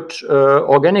favorite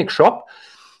organic shop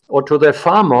or to their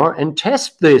farmer and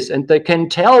test this, and they can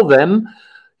tell them,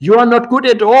 you are not good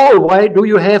at all. Why do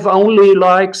you have only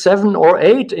like 7 or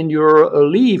 8 in your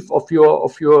leaf of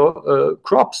your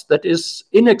crops? That is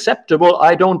unacceptable.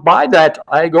 I don't buy that.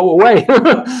 I go away.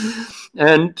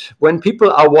 And when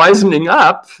people are wisening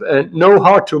up and know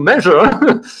how to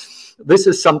measure, this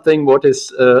is something what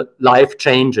is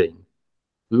life-changing.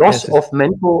 Loss of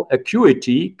mental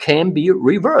acuity can be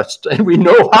reversed, and we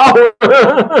know how.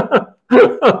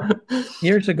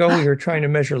 Years ago, we were trying to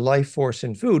measure life force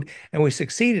in food, and we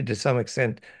succeeded to some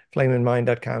extent,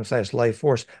 flameandmind.com/life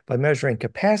force, by measuring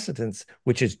capacitance,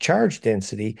 which is charge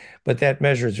density, but that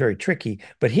measure is very tricky.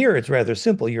 But here it's rather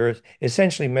simple. You're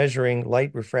essentially measuring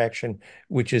light refraction,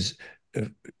 which is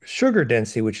sugar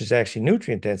density, which is actually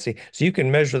nutrient density. So you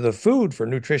can measure the food for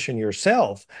nutrition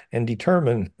yourself and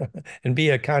determine and be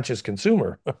a conscious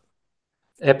consumer.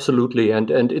 Absolutely. And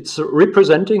it's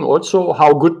representing also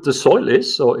how good the soil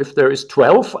is. So if there is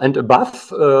 12 and above,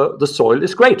 the soil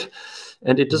is great.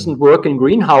 And it doesn't work in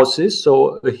greenhouses.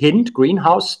 So a hint,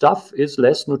 greenhouse stuff is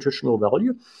less nutritional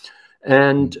value.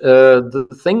 And the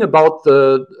thing about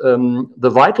the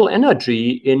vital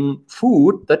energy in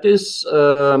food, that is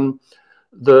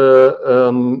the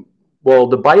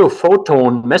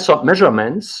biophoton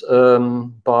measurements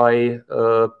by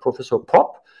Professor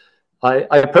Popp.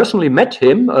 I personally met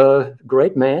him, a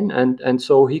great man, and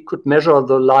so he could measure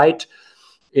the light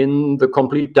in the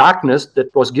complete darkness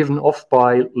that was given off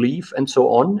by leaf and so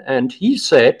on. And he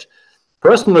said,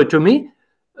 personally to me,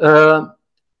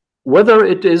 whether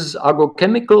it is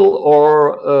agrochemical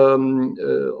or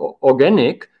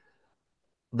organic,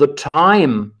 the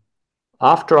time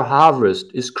after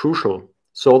harvest is crucial.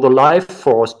 So the life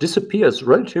force disappears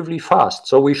relatively fast.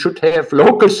 So we should have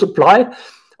local supply,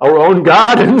 our own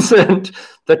gardens, and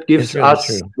that gives us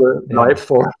the life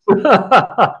force.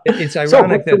 It's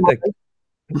ironic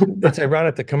it's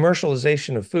ironic the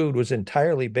commercialization of food was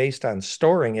entirely based on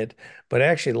storing it, but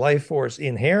actually life force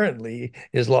inherently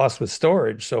is lost with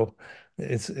storage. So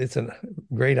it's a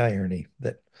great irony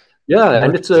that. Yeah,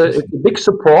 and it's a big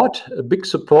support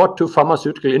to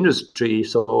pharmaceutical industry.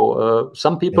 So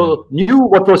some people knew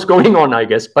what was going on, I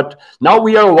guess, but now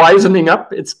we are wisening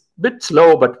up. It's a bit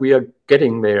slow, but we are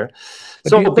getting there. But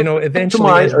so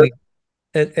eventually,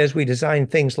 as we design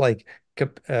things like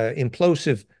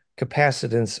implosive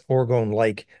capacitance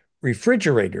orgone-like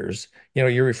refrigerators,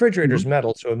 your refrigerator's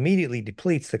metal, so immediately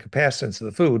depletes the capacitance of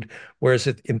the food, whereas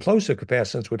implosive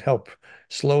capacitance would help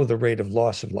slow the rate of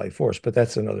loss of life force. But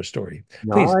that's another story.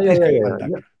 Please go on,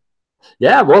 Doctor.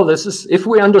 Yeah, well, this is, if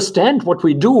we understand what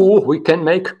we do, we can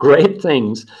make great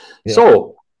things. Yeah.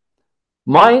 So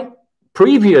my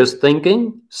previous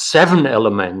thinking, 7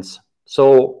 elements.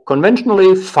 So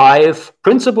conventionally 5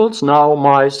 principles, now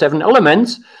my 7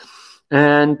 elements.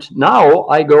 And now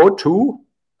I go to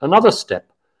another step.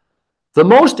 The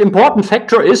most important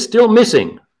factor is still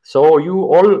missing. So you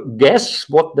all guess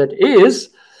what that is.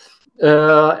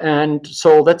 And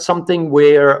so that's something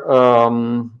where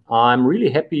I'm really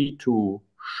happy to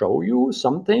show you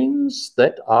some things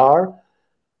that are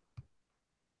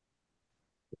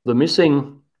the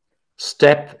missing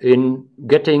step in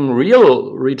getting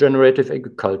real regenerative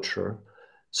agriculture.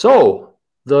 So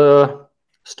the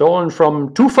stolen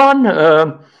from Tufan,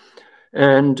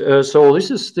 so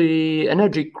this is the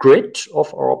energy grid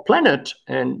of our planet.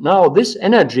 And now this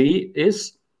energy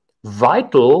is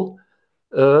vital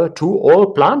to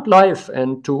all plant life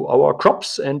and to our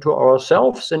crops and to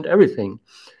ourselves and everything.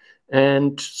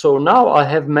 And so now I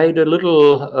have made a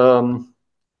little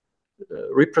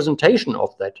representation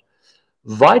of that.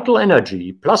 Vital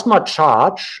energy, plasma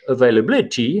charge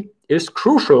availability is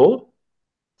crucial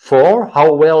for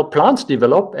how well plants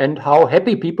develop and how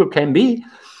happy people can be.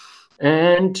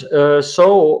 And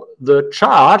so the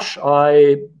charge,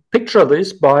 I picture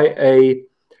this by a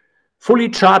fully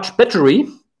charged battery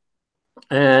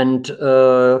and,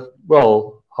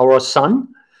 well, our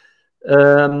sun.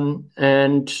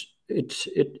 And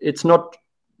it's not,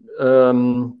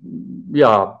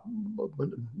 yeah,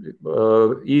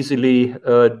 easily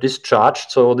discharged.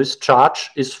 So this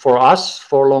charge is for us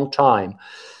for a long time.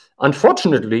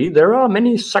 Unfortunately, there are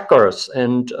many suckers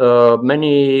and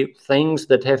many things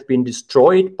that have been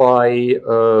destroyed by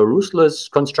ruthless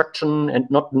construction and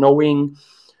not knowing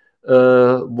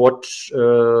what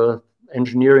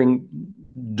engineering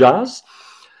does.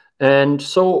 And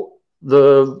so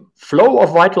the flow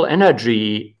of vital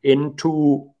energy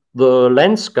into the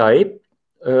landscape,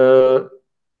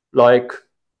 like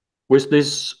with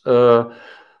this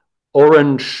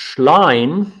orange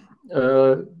line,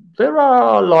 there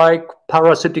are like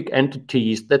parasitic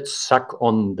entities that suck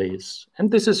on this. And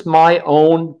this is my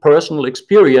own personal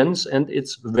experience, and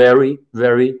it's very,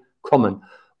 very common.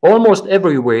 Almost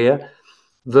everywhere,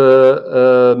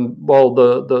 the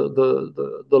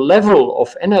level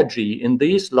of energy in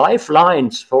these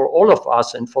lifelines for all of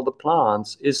us and for the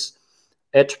plants is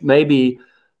at maybe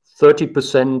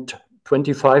 30%,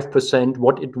 25%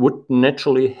 what it would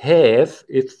naturally have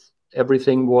if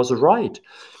everything was right.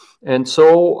 And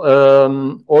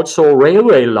so also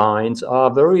railway lines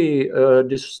are very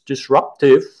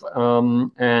disruptive,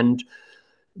 and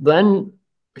then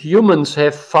humans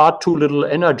have far too little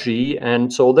energy,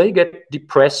 and so they get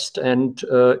depressed and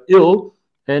ill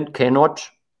and cannot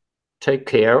take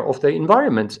care of their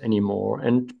environments anymore.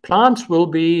 And plants will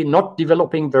be not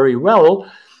developing very well,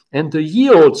 and the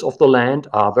yields of the land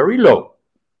are very low.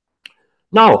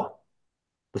 Now,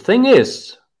 the thing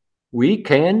is, we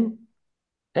can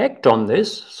act on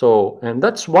this. So, and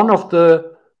that's one of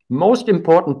the most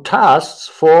important tasks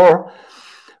for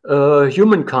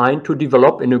humankind to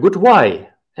develop in a good way.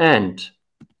 And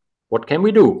what can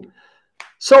we do?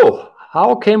 So,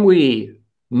 how can we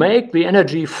make the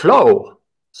energy flow?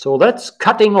 So that's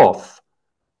cutting off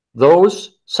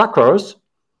those suckers,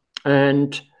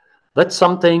 and that's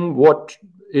something what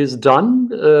is done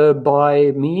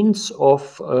by means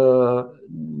of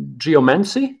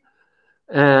geomancy.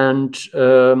 And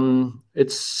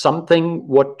it's something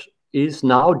what is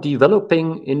now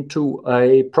developing into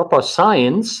a proper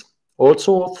science,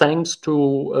 also thanks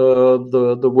to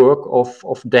the work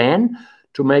of Dan,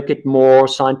 to make it more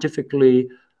scientifically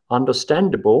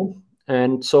understandable.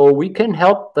 And so we can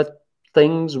help that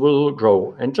things will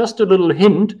grow. And just a little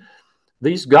hint,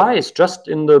 these guys just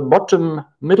in the bottom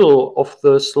middle of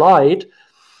the slide,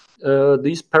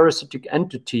 these parasitic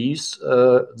entities,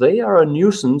 they are a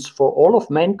nuisance for all of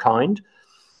mankind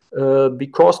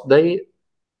because they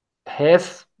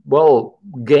have, well,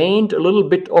 gained a little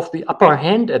bit of the upper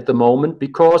hand at the moment,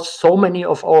 because so many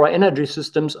of our energy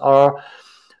systems are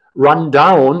run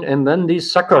down, and then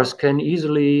these suckers can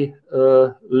easily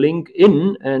link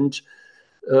in and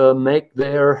make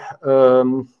their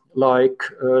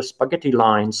spaghetti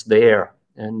lines there,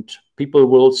 and people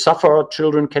will suffer,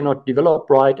 children cannot develop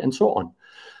right, and so on.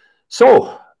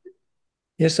 So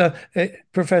yes,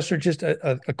 Professor, just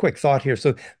a quick thought here.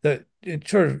 So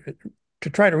sort of to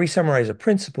try to re-summarize a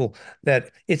principle,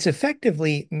 that it's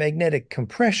effectively magnetic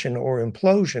compression or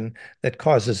implosion that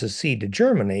causes a seed to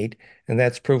germinate, and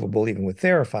that's provable even with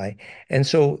Therify. And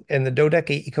so, and the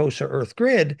dodecaecosa Earth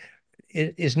grid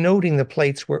is noting the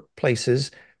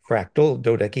places, fractal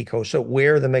dodecaecosa,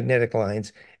 where the magnetic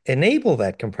lines enable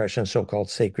that compression, so-called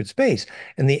sacred space.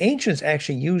 And the ancients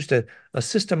actually used a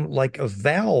system like of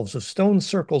valves, of stone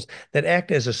circles that act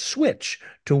as a switch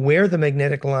to where the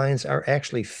magnetic lines are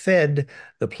actually fed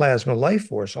the plasma life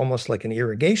force, almost like an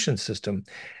irrigation system.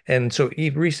 And so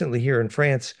recently here in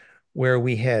France, where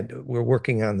we're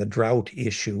working on the drought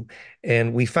issue,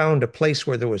 and we found a place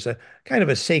where there was a kind of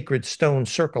a sacred stone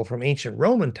circle from ancient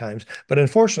Roman times, but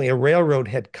unfortunately a railroad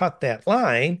had cut that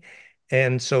line.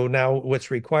 And so now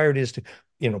what's required is to,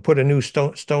 put a new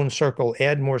stone circle,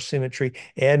 add more symmetry,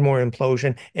 add more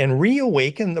implosion, and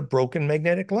reawaken the broken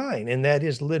magnetic line. And that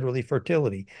is literally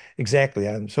fertility. Exactly.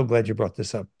 I'm so glad you brought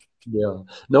this up. Yeah,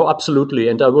 no, absolutely.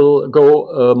 And I will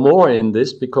go more in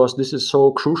this, because this is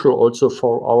so crucial also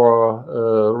for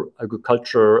our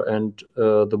agriculture and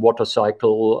the water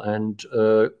cycle and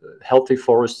healthy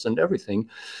forests and everything.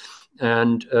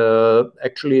 And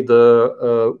actually,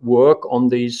 the work on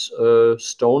these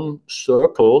stone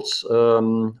circles,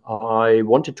 I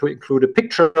wanted to include a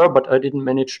picture, but I didn't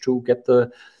manage to get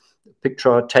the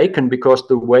picture taken because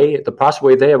the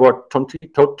pathway there were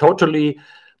totally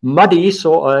muddy,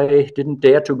 so I didn't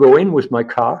dare to go in with my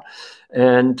car.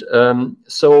 And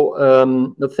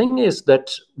the thing is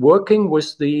that working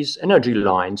with these energy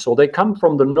lines, so they come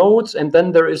from the nodes, and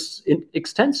then there is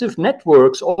extensive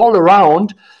networks all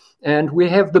around, and we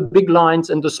have the big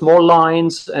lines and the small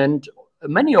lines, and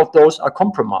many of those are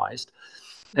compromised.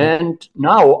 And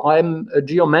now I'm a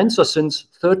geomancer since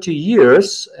 30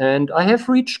 years, and I have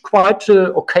reached quite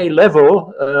a okay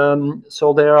level.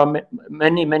 So there are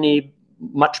many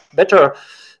much better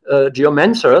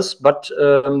geomancers, but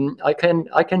I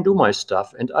can do my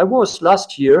stuff. And I was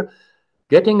last year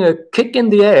getting a kick in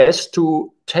the ass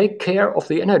to take care of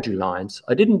the energy lines.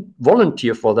 I didn't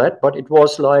volunteer for that, but it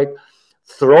was like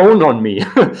thrown on me.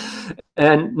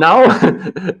 And now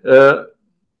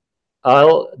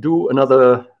I'll do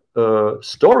another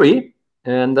story,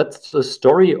 and that's the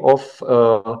story of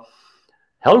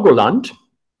Helgoland,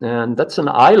 and that's an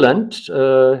island,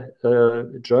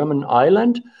 German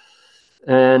island,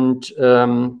 and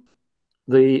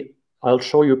I'll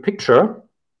show you a picture.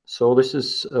 So this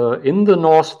is in the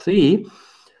North Sea,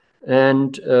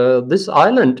 and this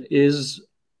island is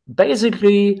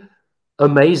basically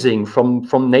amazing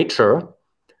from nature.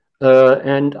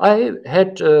 And I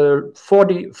had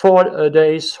 4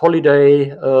 days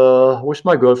holiday with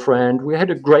my girlfriend. We had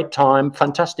a great time,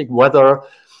 fantastic weather,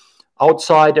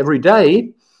 outside every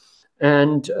day.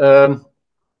 And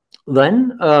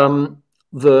then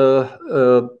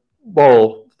the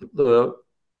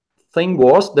thing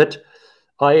was that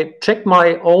I checked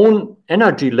my own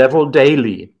energy level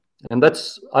daily. And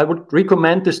I would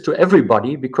recommend this to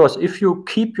everybody, because if you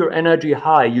keep your energy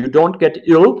high, you don't get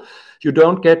ill, you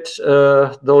don't get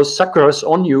those suckers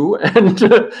on you, and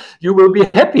you will be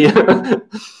happy.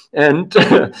 and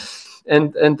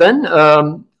then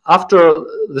after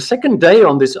the second day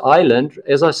on this island,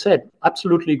 as I said,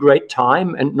 absolutely great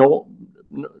time and no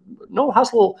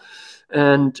hustle,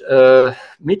 and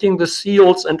meeting the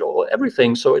seals and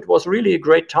everything. So it was really a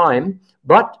great time.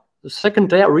 But the second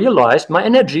day I realized my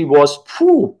energy was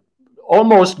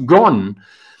almost gone.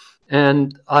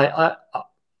 And I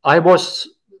was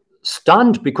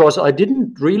stunned because I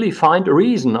didn't really find a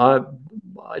reason. I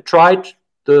tried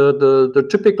the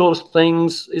typical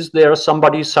things. Is there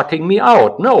somebody sucking me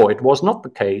out? No, it was not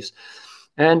the case.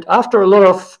 And after a lot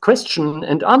of question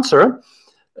and answer,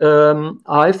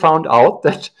 I found out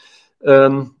that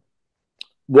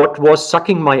what was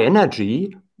sucking my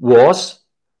energy was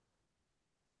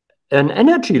an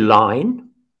energy line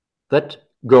that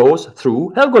goes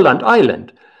through Helgoland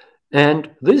Island. And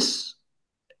this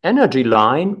energy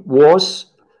line was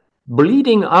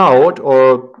bleeding out,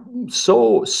 or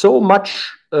so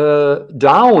much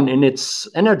down in its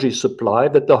energy supply,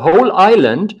 that the whole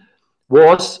island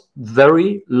was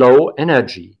very low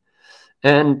energy.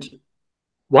 And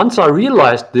once I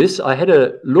realized this, I had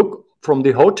a look from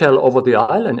the hotel over the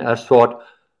island. I thought,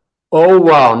 oh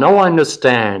wow, now I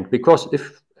understand. Because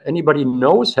if anybody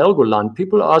knows Helgoland,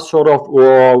 people are sort of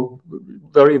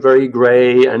very, very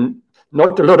gray and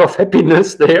not a lot of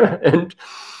happiness there. And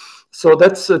so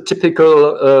that's a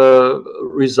typical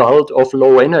result of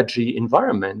low energy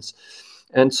environments.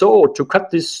 And so, to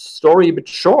cut this story a bit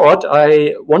short,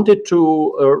 I wanted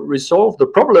to resolve the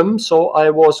problem. So I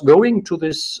was going to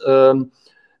this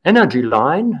energy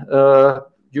line.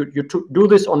 You do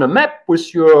this on a map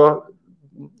with your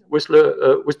with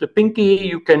the pinky.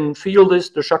 You can feel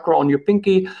the chakra on your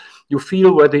pinky. You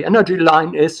feel where the energy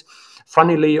line is.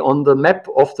 Funnily, on the map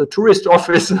of the tourist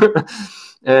office,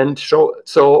 and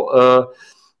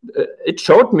it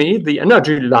showed me the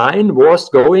energy line was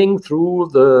going through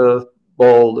the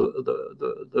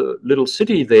little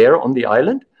city there on the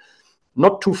island,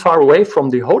 not too far away from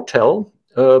the hotel.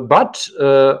 But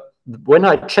when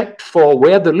I checked for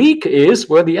where the leak is,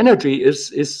 where the energy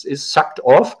is sucked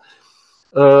off,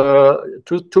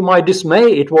 to my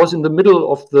dismay, it was in the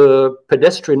middle of the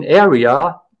pedestrian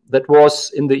area that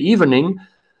was in the evening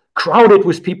crowded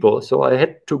with people. So I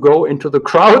had to go into the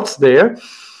crowds there.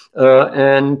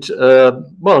 Nobody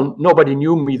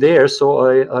knew me there,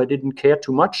 so I didn't care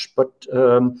too much. But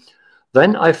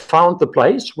then I found the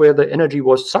place where the energy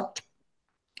was sucked.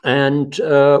 And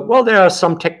there are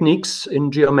some techniques in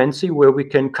geomancy where we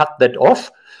can cut that off.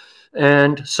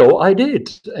 And so I did.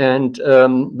 And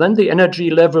then the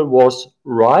energy level was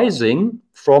rising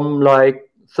from like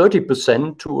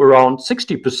 30% to around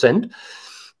 60%.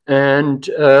 And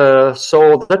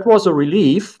so that was a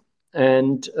relief.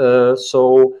 And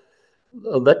so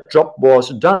that job was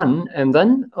done. And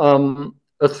then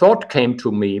a thought came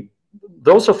to me.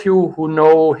 Those of you who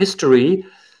know history,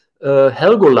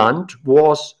 Helgoland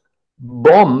was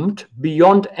bombed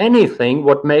beyond anything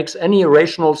what makes any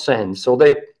rational sense. So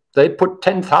they put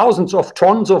 10,000s of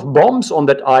tons of bombs on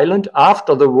that island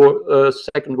after the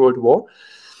Second World War.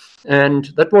 And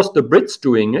that was the Brits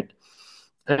doing it.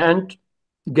 And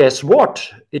guess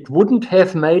what? It wouldn't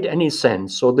have made any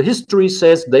sense. So the history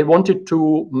says they wanted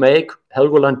to make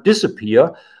Helgoland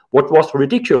disappear, what was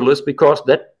ridiculous because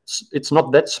it's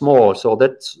not that small. So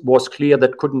that was clear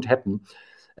that couldn't happen.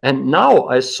 And now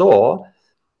I saw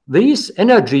these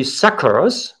energy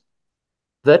suckers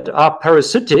that are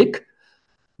parasitic,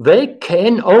 they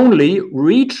can only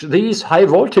reach these high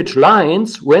voltage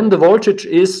lines when the voltage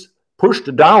is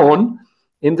pushed down,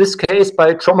 in this case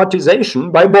by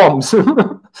traumatization, by bombs.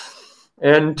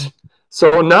 And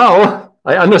so now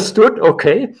I understood,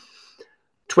 okay,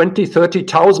 20,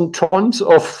 30,000 tons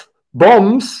of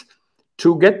bombs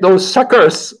to get those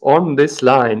suckers on this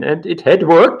line. And it had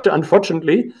worked,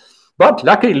 unfortunately, but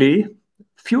luckily,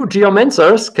 few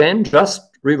geomancers can just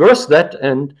reverse that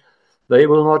and they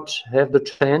will not have the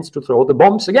chance to throw the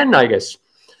bombs again, I guess.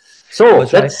 So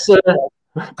Which that's...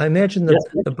 I imagine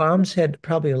the bombs had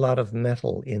probably a lot of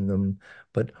metal in them,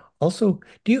 but also,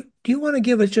 do you want to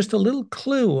give us just a little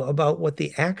clue about what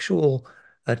the actual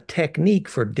technique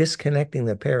for disconnecting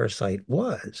the parasite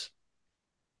was?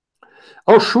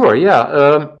 Oh, sure,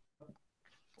 yeah.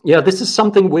 Yeah, this is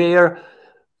something where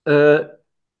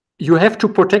you have to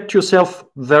protect yourself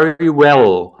very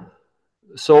well.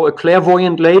 So a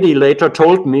clairvoyant lady later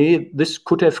told me this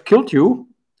could have killed you.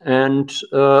 And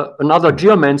another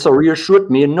geomancer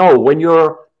reassured me, no, when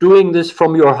you're doing this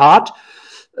from your heart,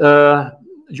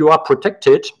 you are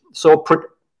protected. So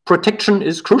protection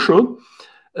is crucial.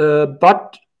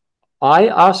 But I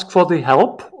ask for the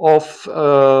help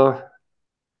of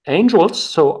angels.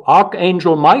 So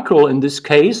Archangel Michael in this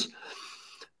case,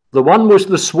 the one with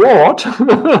the sword,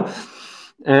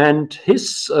 and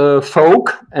his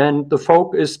folk, and the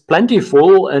folk is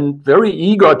plentiful and very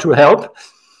eager to help.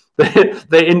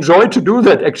 They enjoy to do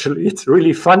that, actually. It's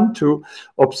really fun to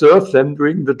observe them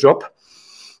doing the job.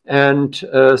 And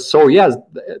so, yeah,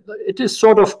 it is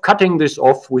sort of cutting this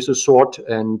off with a sword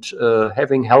and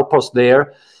having helpers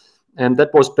there. And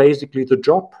that was basically the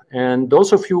job. And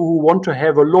those of you who want to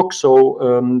have a look, so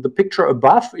the picture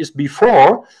above is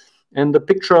before, and the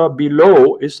picture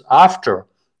below is after.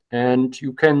 And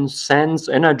you can sense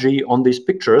energy on these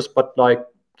pictures, but like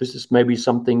this is maybe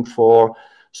something for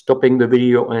stopping the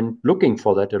video and looking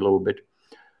for that a little bit.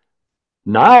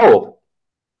 Now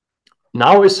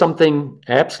is something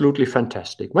absolutely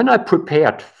fantastic. When I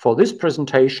prepared for this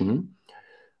presentation,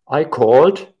 I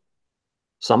called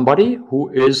somebody who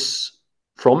is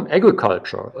from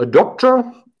agriculture, a doctor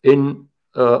in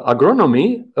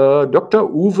agronomy, Dr.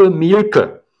 Uwe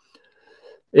Mielke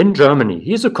in Germany.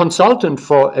 He's a consultant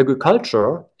for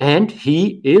agriculture, and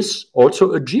he is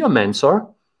also a geomancer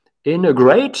in a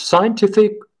great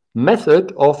scientific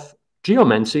method of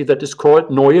geomancy that is called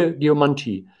Neue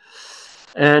Geomantie.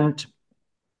 And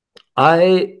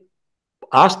I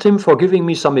asked him for giving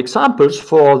me some examples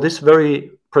for this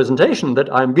very presentation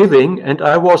that I'm giving, and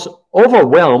I was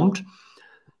overwhelmed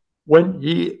when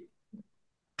he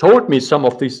told me some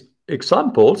of these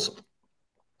examples.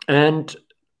 And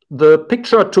the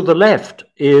picture to the left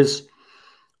is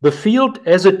the field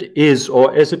as it is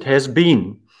or as it has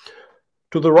been.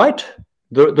 To the right,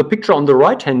 the picture on the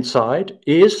right-hand side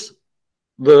is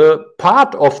the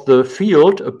part of the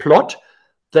field, a plot,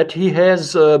 that he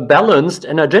has balanced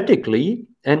energetically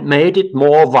and made it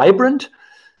more vibrant.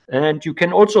 And you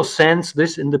can also sense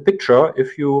this in the picture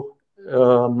if you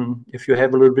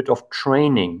have a little bit of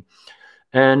training.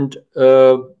 And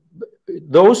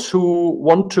those who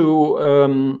want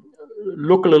to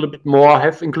look a little bit more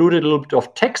have included a little bit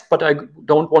of text, but I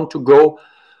don't want to go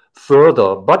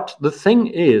further. But the thing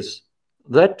is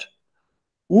that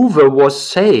Uwe was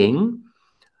saying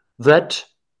that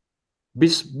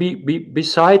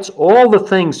besides all the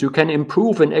things you can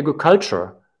improve in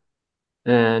agriculture,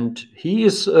 and he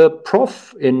is a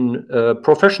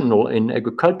professional in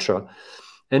agriculture,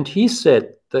 and he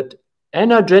said that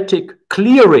energetic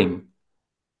clearing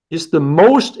is the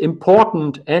most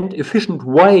important and efficient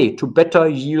way to better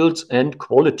yields and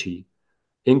quality,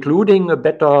 including a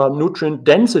better nutrient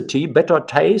density, better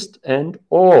taste, and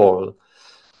all.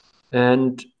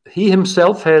 And he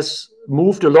himself has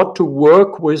moved a lot to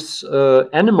work with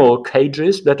animal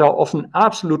cages that are often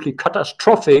absolutely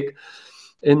catastrophic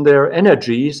in their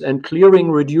energies, and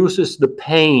clearing reduces the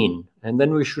pain. And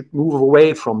then we should move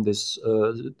away from this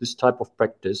type of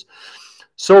practice.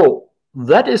 So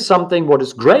that is something what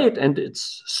is great, and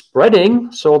it's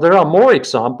spreading. So there are more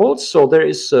examples. So there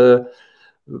is a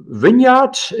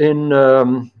vineyard in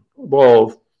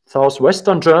well,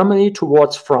 southwestern Germany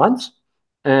towards France,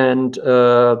 and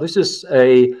this is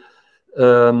a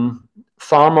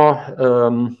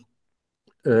farmer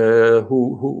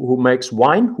who makes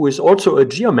wine, who is also a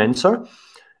geomancer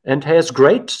and has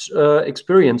great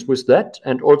experience with that.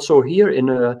 And also here in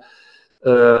a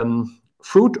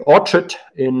fruit orchard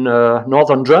in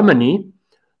northern Germany,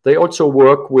 they also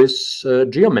work with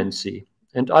geomancy.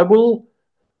 And I will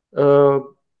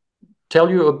tell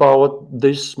you about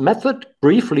this method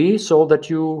briefly so that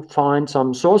you find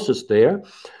some sources there.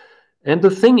 And the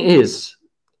thing is,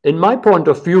 in my point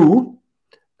of view,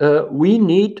 we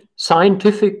need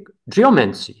scientific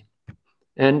geomancy.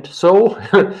 And so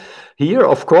here,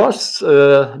 of course,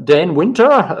 Dan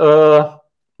Winter,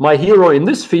 my hero in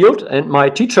this field and my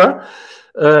teacher,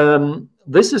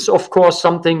 this is, of course,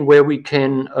 something where we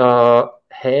can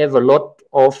have a lot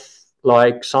of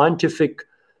like scientific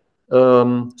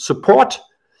support.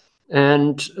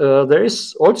 And there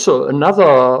is also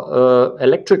another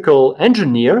electrical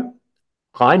engineer,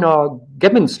 Rainer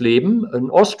Gebensleben, an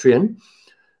Austrian,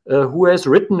 who has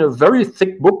written a very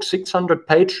thick book,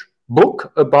 600-page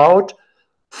book about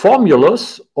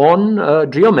formulas on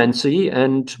geomancy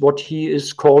and what he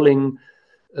is calling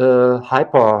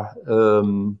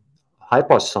hypersound.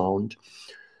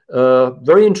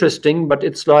 Very interesting, but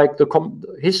it's like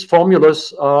his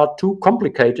formulas are too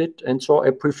complicated, and so I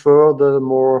prefer the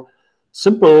more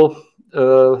simple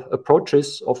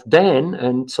approaches of Dan.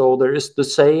 And so there is the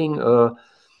saying,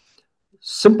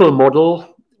 simple model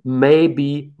may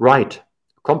be right,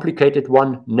 complicated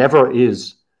one never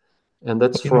is. And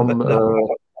that's from the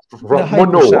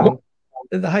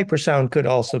hypersound could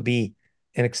also be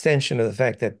an extension of the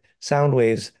fact that sound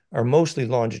waves are mostly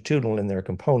longitudinal in their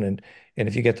component. And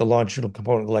if you get the longitudinal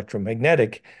component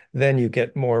electromagnetic, then you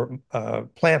get more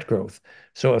plant growth.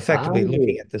 So effectively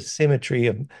looking at the symmetry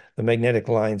of the magnetic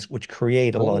lines, which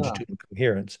create a longitudinal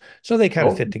coherence. So they kind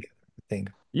of fit together, I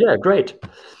think. Yeah, great.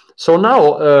 So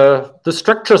now the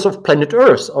structures of planet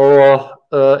Earth, our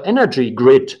energy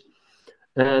grid.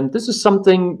 And this is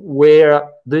something where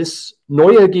this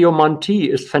Neue Geomantie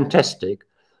is fantastic.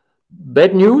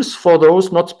 Bad news for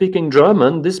those not speaking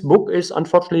German, this book is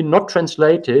unfortunately not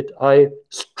translated. I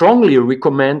strongly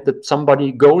recommend that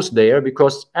somebody goes there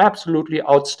because absolutely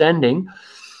outstanding.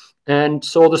 And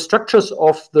so the structures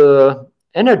of the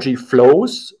energy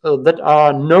flows that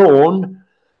are known,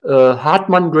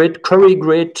 Hartmann grid, Curry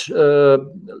grid,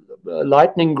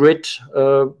 lightning grid,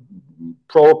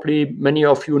 probably many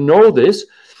of you know this.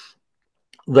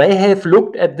 They have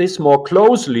looked at this more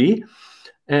closely,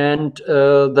 and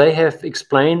they have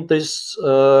explained this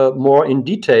more in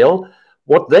detail.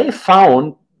 What they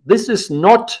found, this is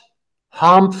not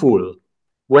harmful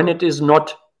when it is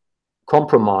not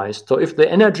compromised. So if the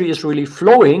energy is really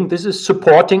flowing, this is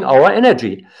supporting our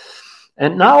energy.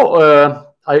 And now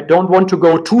I don't want to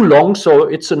go too long, so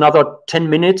it's another 10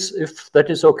 minutes, if that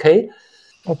is okay.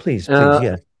 Oh, please,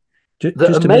 yeah.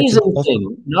 The amazing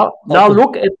thing, now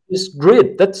look at this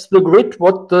grid. That's the grid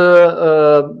what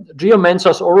the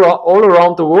geomancers all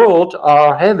around the world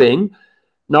are having.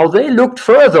 Now they looked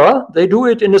further. They do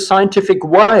it in a scientific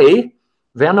way,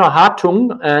 Werner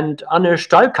Hartung and Anne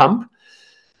Stallkamp.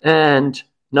 And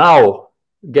now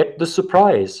get the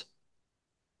surprise.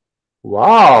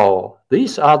 Wow,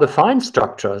 these are the fine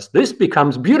structures. This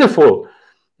becomes beautiful.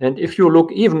 And if you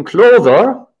look even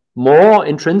closer, more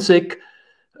intrinsic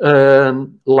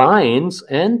lines,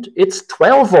 and it's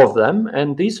 12 of them,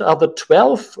 and these are the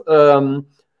 12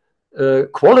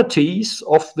 qualities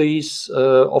of these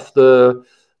of the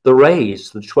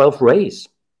rays, the 12 rays,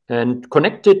 and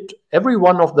connected. Every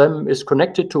one of them is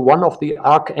connected to one of the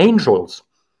archangels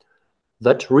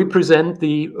that represent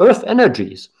the earth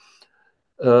energies.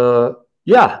 This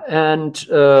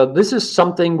is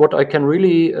something what I can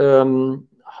really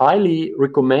highly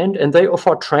recommend, and they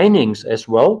offer trainings as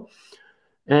well.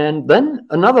 And then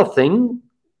another thing,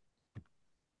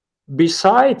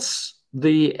 besides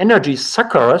the energy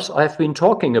suckers I've been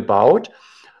talking about,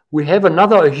 we have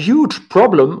another huge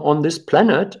problem on this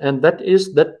planet, and that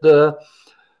is that the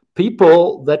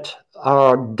people that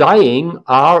are dying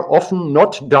are often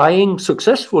not dying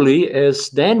successfully, as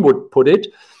Dan would put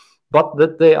it, but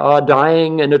that they are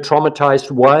dying in a traumatized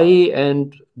way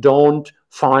and don't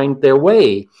find their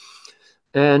way.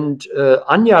 And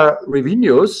Anja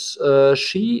Revinius,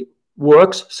 she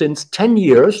works since 10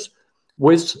 years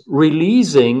with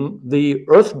releasing the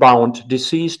earthbound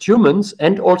deceased humans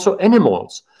and also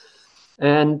animals.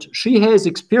 And she has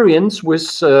experience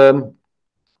with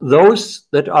those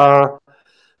that are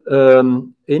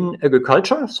in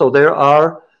agriculture. So there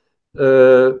are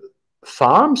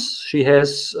farms she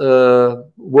has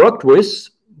worked with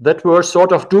that were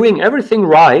sort of doing everything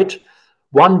right.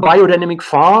 One biodynamic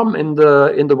farm in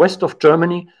the west of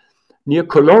Germany near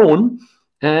Cologne,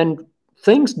 and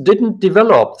things didn't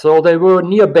develop. So they were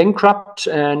near bankrupt,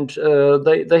 and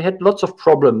they had lots of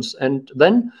problems. And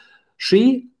then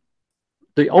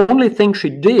the only thing she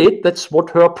did, that's what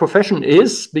her profession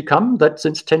is become, that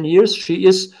since 10 years, she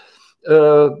is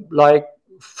like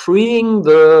freeing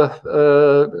the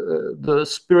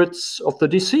spirits of the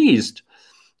deceased.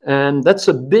 And that's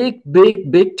a big,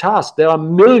 big, big task. There are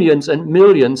millions and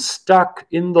millions stuck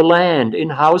in the land, in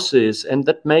houses, and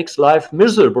that makes life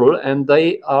miserable, and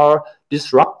they are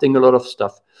disrupting a lot of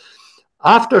stuff.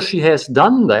 After she has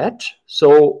done that,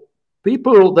 so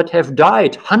people that have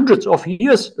died hundreds of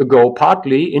years ago,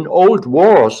 partly in old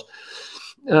wars,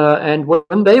 and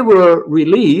when they were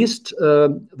released,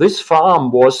 this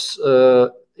farm was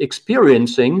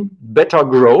experiencing better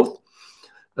growth.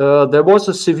 There was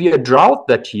a severe drought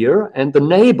that year, and the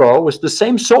neighbor with the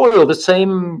same soil, the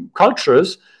same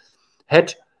cultures,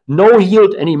 had no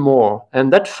yield anymore.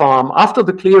 And that farm, after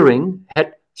the clearing,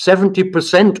 had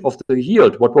 70% of the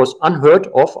yield, what was unheard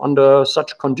of under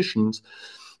such conditions.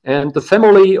 And the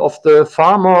family of the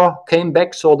farmer came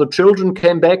back, so the children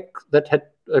came back that had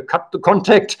cut the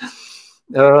contact.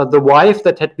 The wife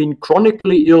that had been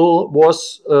chronically ill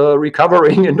was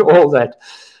recovering and all that.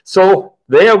 So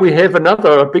there we have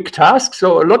another big task.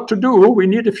 So a lot to do. We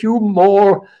need a few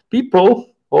more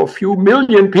people, or a few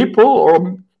million people,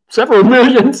 or several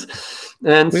millions.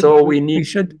 And so we need...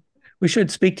 We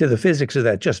should speak to the physics of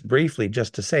that just briefly,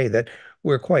 just to say that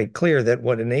we're quite clear that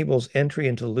what enables entry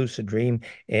into the lucid dream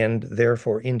and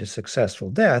therefore into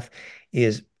successful death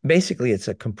is basically it's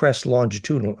a compressed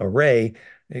longitudinal array,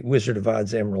 Wizard of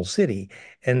Oz Emerald City.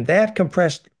 And that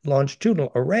compressed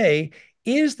longitudinal array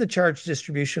is the charge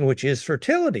distribution, which is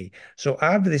fertility. So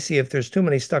obviously, if there's too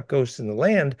many stuck ghosts in the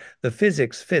land, the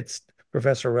physics fits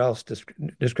Professor Ralph's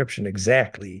description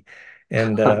exactly.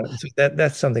 And so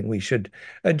that's something we should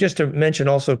just to mention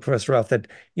also, Professor Ralph, that,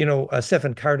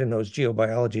 Stefan Cardino's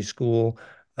geobiology school,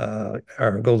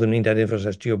 our Golden Mean.info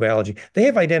says geobiology, they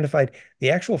have identified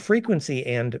the actual frequency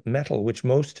and metal, which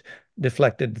most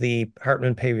deflected the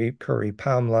Hartmann-Curry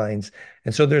palm lines.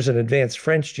 And so there's an advanced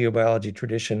French geobiology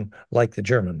tradition like the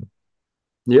German.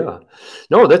 Yeah,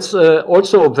 no, that's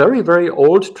also a very, very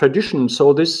old tradition.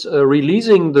 So this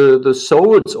releasing the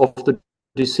souls of the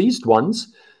deceased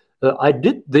ones, I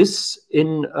did this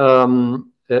in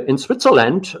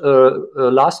Switzerland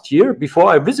last year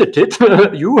before I visited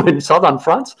you in southern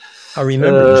France. I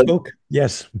remember you spoke.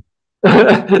 Yes.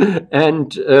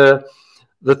 And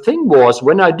the thing was,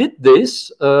 when I did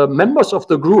this, members of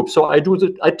the group, so I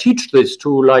teach this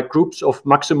to like groups of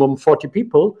maximum 40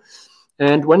 people.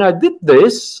 And when I did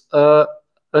this,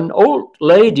 an old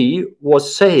lady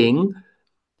was saying,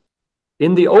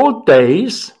 in the old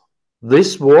days,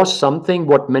 this was something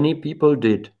what many people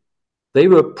did. They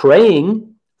were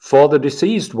praying for the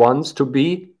deceased ones to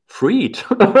be freed.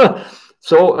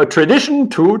 So a tradition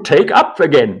to take up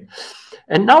again.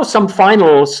 And now some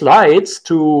final slides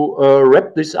to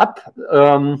wrap this up.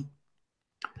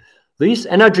 These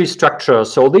energy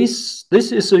structures. So this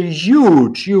is a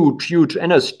huge, huge, huge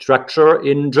energy structure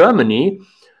in Germany,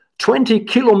 20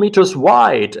 kilometers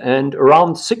wide and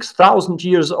around 6,000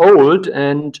 years old,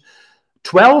 and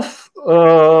 12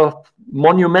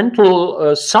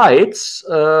 monumental sites,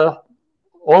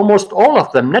 almost all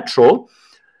of them natural.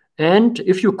 And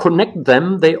if you connect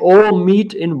them, they all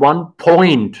meet in one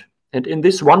point. And in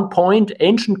this one point,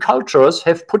 ancient cultures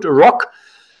have put a rock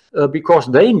because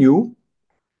they knew.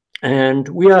 And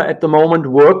we are at the moment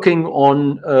working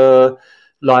on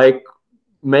like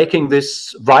making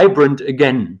this vibrant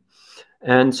again.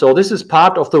 And so this is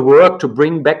part of the work to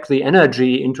bring back the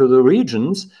energy into the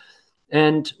regions.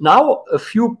 And now a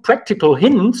few practical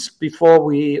hints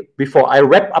before I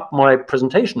wrap up my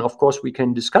presentation. Of course, we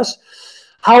can discuss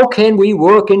how can we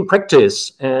work in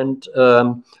practice. And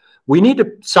we need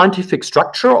a scientific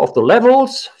structure of the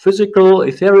levels: physical,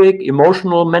 etheric,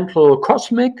 emotional, mental,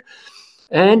 cosmic.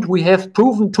 And we have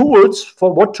proven tools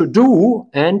for what to do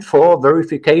and for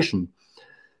verification.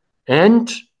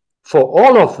 And for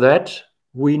all of that,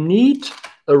 we need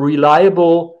a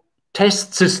reliable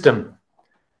test system.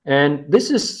 And this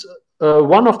is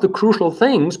one of the crucial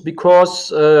things,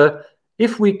 because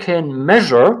if we can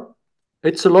measure,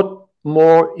 it's a lot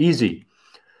more easy.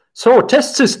 So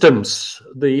test systems,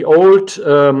 the old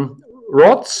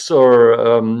rods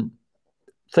or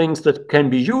things that can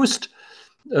be used.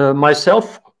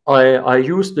 Myself, I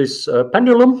use this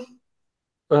pendulum.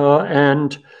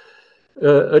 and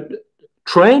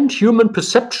trained human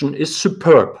perception is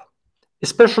superb.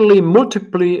 Especially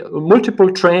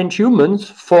multiple trained humans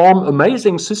form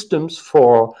amazing systems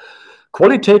for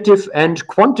qualitative and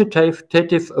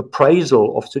quantitative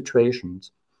appraisal of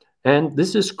situations. And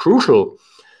this is crucial.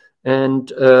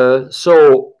 And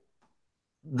so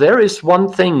there is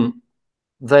one thing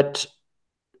that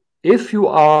if you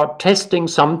are testing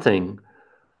something,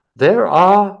 there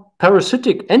are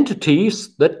parasitic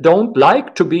entities that don't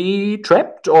like to be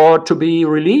trapped or to be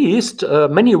released.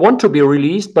 Many want to be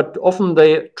released, but often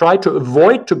they try to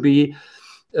avoid to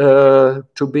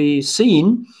be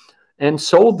seen. And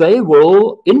so they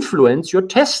will influence your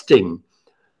testing.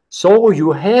 So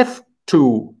you have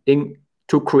to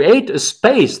create a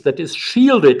space that is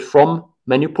shielded from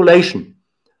manipulation.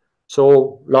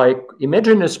 So like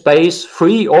imagine a space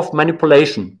free of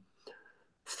manipulation,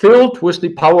 filled with the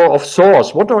power of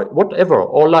source, whatever,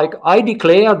 or like I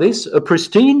declare this a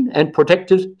pristine and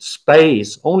protected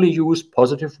space. Only use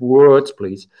positive words,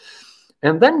 please.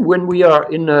 And then when we are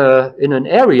in an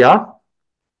area,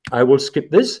 I will skip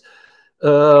this,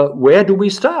 where do we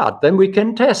start? Then we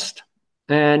can test.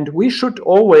 And we should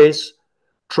always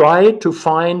try to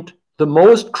find the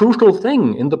most crucial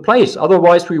thing in the place.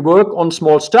 Otherwise, we work on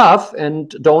small stuff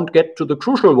and don't get to the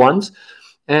crucial ones.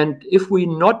 And if we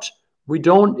don't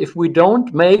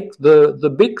make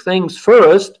the big things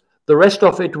first, the rest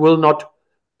of it will not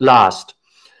last.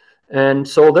 And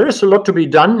so there is a lot to be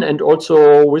done. And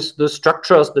also with the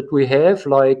structures that we have,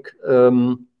 like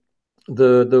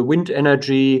the wind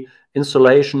energy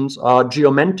installations are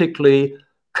geometrically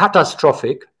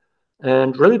catastrophic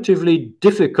and relatively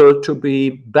difficult to be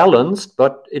balanced,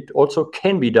 but it also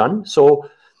can be done. So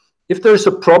if there is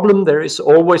a problem, there is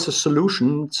always a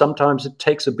solution. Sometimes it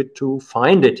takes a bit to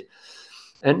find it.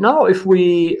 And now if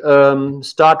we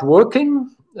start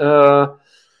working, the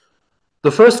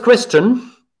first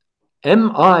question,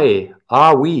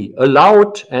 are we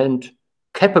allowed and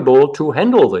capable to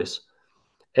handle this?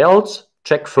 Else,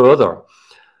 check further.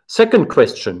 Second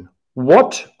question,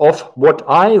 what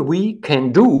we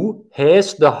can do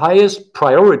has the highest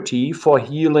priority for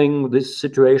healing this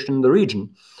situation in the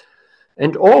region?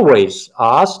 And always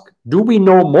ask, do we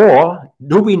know more?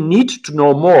 Do we need to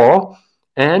know more?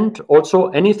 And also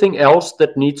anything else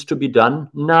that needs to be done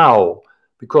now,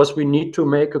 because we need to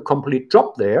make a complete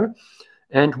drop there.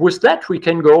 And with that, we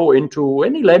can go into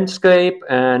any landscape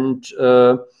and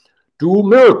do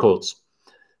miracles.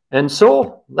 And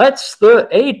so that's the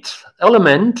 8th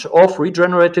element of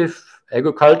regenerative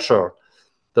agriculture.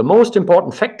 The most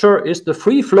important factor is the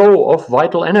free flow of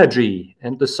vital energy.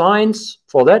 And the science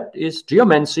for that is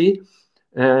geomancy,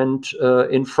 and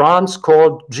in France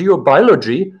called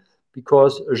geobiology,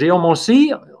 because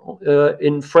geomancy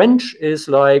in French is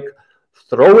like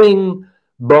throwing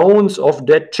bones of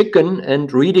dead chicken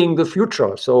and reading the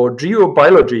future. So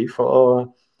geobiology for our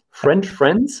French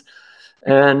friends.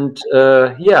 And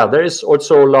there is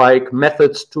also like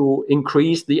methods to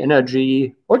increase the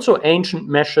energy, also ancient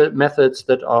methods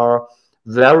that are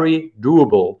very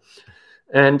doable.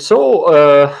 And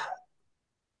so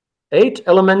 8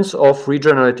 elements of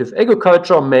regenerative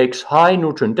agriculture makes high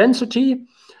nutrient density.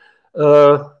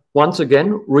 Once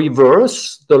again,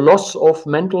 reverse the loss of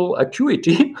mental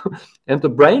acuity. And the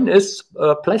brain is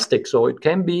plastic, so it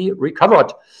can be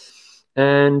recovered.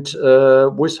 And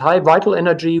with high vital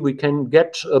energy, we can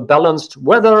get a balanced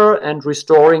weather and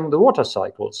restoring the water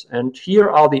cycles. And here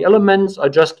are the elements. I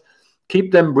just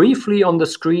keep them briefly on the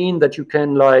screen that you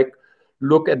can like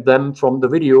look at them from the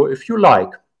video if you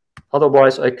like.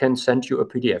 Otherwise, I can send you a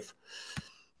PDF.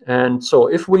 And so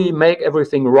if we make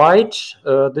everything right,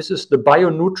 this is the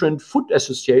Bionutrient Food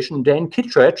Association, Dan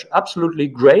Kittredge, absolutely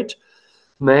great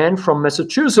man from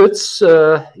Massachusetts,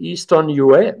 Eastern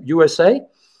USA.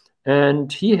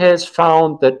 And he has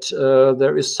found that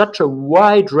there is such a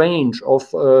wide range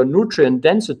of nutrient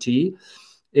density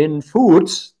in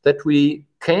foods that we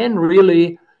can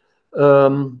really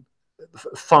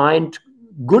find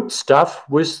good stuff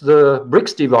with the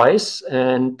BRICS device,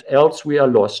 and else we are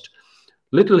lost.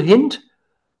 Little hint,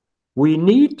 we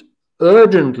need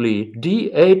urgently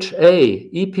DHA,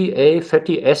 EPA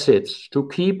fatty acids to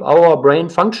keep our brain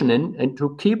functioning and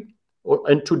to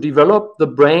develop the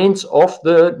brains of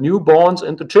the newborns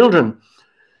and the children.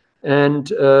 And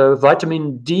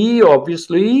vitamin D,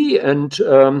 obviously. And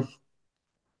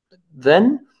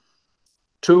then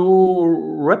to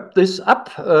wrap this up,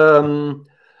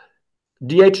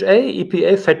 DHA,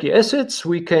 EPA fatty acids,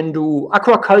 we can do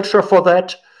aquaculture for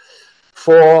that.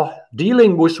 For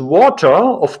dealing with water,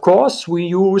 of course, we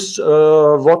use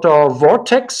water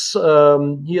vortex.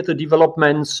 Here the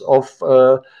developments of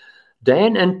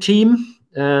Dan and team,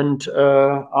 and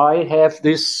I have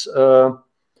this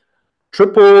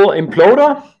triple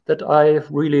imploder that I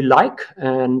really like,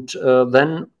 and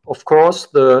then of course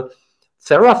the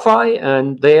Therafy,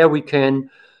 and there we can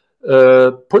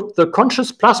put the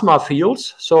conscious plasma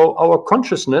fields. So our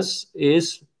consciousness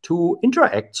is to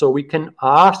interact, so we can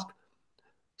ask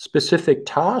specific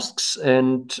tasks,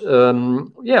 and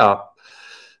now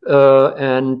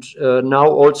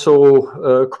also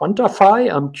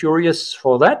quantify. I'm curious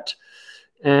for that.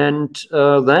 And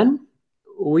then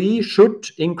we should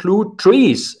include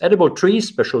trees, edible trees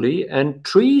especially, and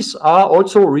trees are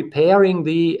also repairing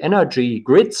the energy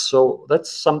grids. So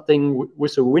that's something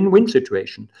with a win-win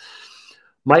situation.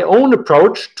 My own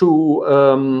approach to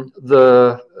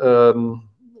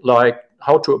like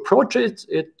how to approach it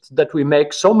that we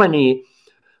make so many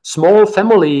small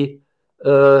family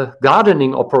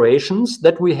gardening operations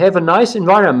that we have a nice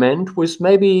environment with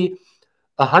maybe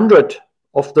 100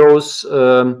 of those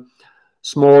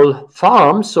small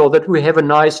farms, so that we have a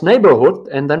nice neighborhood,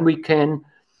 and then we can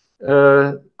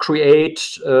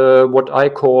create what I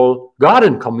call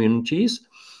garden communities.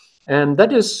 And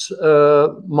that is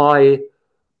my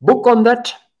book on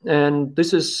that. And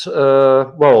this is,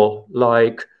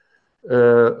 like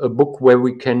a book where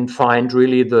we can find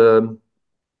really the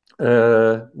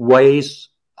ways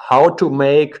how to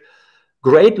make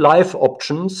great life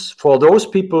options for those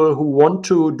people who want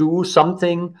to do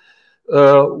something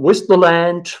with the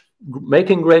land,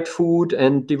 making great food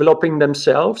and developing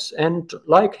themselves, and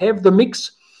like have the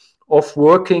mix of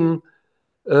working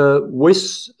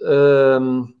with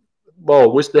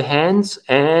the hands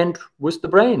and with the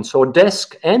brain. So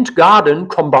desk and garden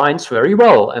combines very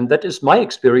well, and that is my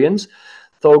experience.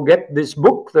 So get this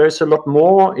book. There's a lot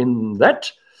more in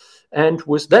that. And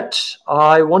with that,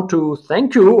 I want to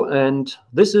thank you, and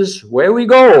this is where we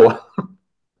go.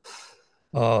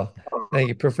 Oh, thank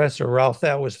you, Professor Ralf.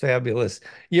 That was fabulous.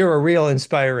 You're a real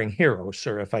inspiring hero,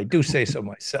 sir, if I do say so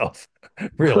myself.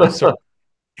 Really, sir.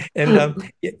 And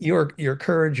your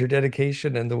courage, your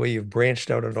dedication, and the way you've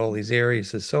branched out in all these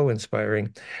areas is so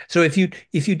inspiring. So if you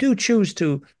do choose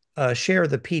to share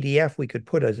the PDF, we could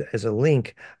put as a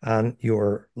link on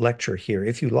your lecture here,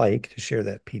 if you like to share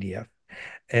that PDF.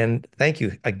 And thank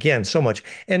you again so much.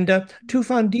 And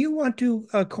Tufan, do you want to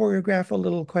choreograph a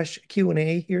little question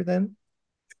Q&A here then?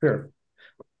 Sure.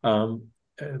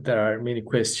 There are many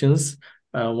questions.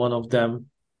 One of them,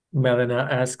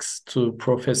 Melena asks to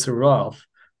Professor Ralf,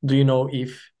 do you know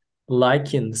if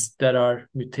lichens that are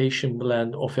mutation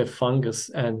blend of a fungus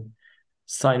and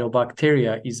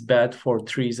cyanobacteria is bad for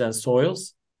trees and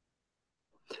soils?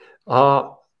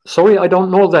 Sorry, I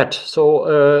don't know that.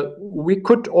 So we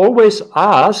could always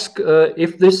ask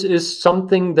if this is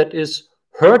something that is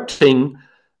hurting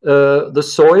the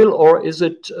soil, or is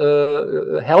it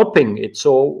helping it?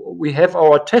 So we have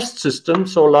our test system,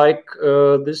 so like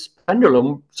this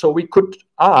pendulum, so we could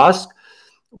ask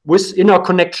with inner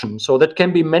connection. So that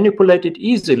can be manipulated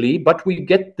easily, but we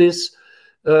get this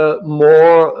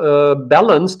more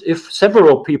balanced if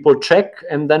several people check,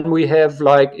 and then we have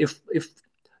like if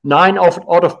 9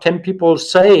 out of 10 people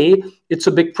say it's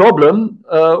a big problem,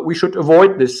 we should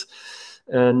avoid this.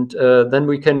 And then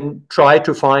we can try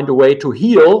to find a way to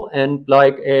heal. And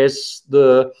like as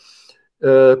the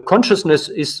consciousness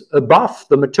is above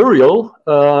the material,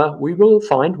 we will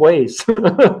find ways.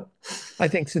 I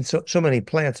think since so many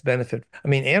plants benefit, I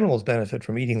mean, animals benefit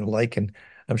from eating the lichen,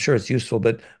 I'm sure it's useful.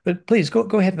 But please go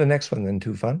ahead to the next one then,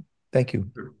 Tufan. Thank you.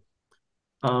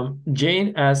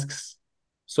 Jane asks,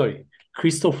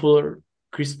 Christoph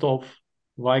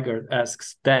Weigert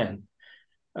asks Dan.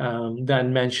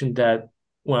 Dan mentioned that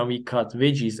when we cut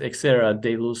veggies, etc.,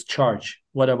 they lose charge.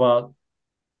 What about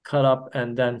cut up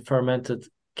and then fermented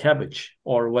cabbage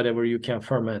or whatever you can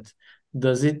ferment?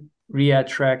 Does it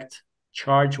reattract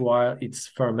charge while it's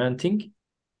fermenting?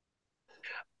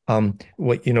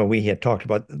 We had talked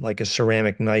about, like a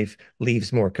ceramic knife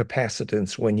leaves more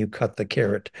capacitance when you cut the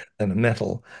carrot than a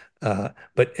metal.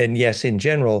 And yes, in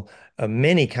general,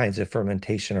 many kinds of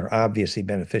fermentation are obviously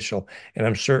beneficial, and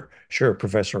I'm sure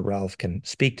Professor Ralf can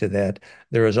speak to that.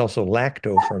 There is also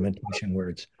lacto fermentation, where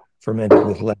it's fermented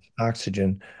with less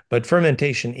oxygen, but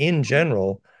fermentation in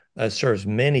general serves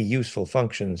many useful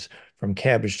functions, from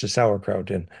cabbage to sauerkraut,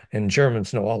 and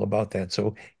Germans know all about that.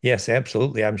 So yes,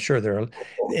 absolutely, I'm sure there are,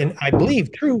 and I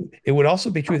believe it would also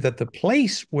be true that the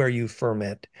place where you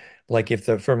ferment, like if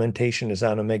the fermentation is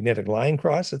on a magnetic line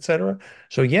cross, etc.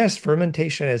 So yes,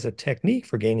 fermentation as a technique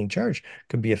for gaining charge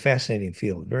could be a fascinating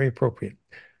field. Very appropriate.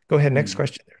 Go ahead, next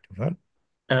question there,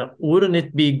 Tufan. Wouldn't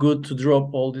it be good to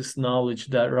drop all this knowledge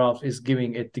that Ralf is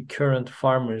giving at the current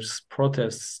farmers'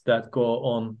 protests that go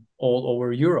on all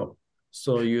over Europe.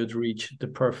 So you'd reach the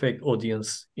perfect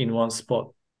audience in one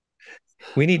spot.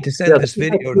 We need to send this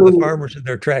video to the farmers and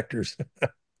their tractors.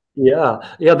 Yeah,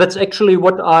 that's actually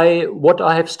what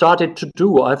I have started to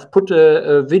do. I've put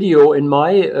a video in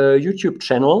my YouTube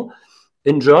channel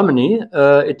in Germany.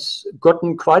 It's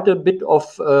gotten quite a bit of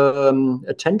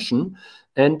attention,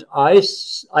 and I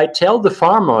tell the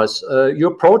farmers,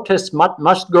 your protest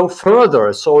must go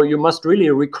further. So you must really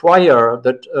require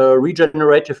that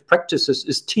regenerative practices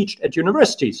is taught at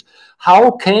universities.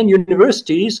 How can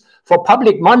universities, for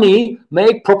public money,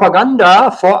 make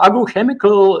propaganda for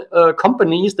agrochemical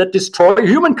companies that destroy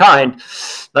humankind?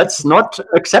 That's not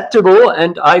acceptable,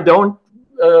 and I don't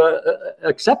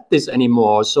accept this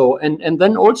anymore. So, and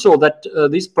then also that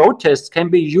these protests can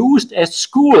be used as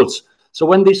schools. So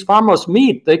when these farmers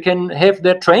meet, they can have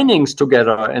their trainings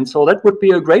together. And so that would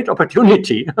be a great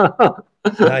opportunity.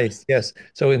 Nice, yes.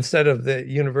 So instead of the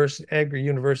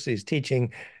agri-universities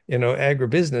teaching,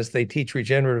 agribusiness, they teach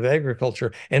regenerative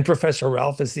agriculture. And Professor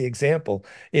Ralf is the example.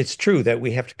 It's true that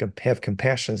we have to have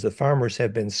compassion. The farmers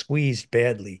have been squeezed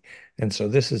badly. And so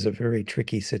this is a very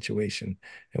tricky situation.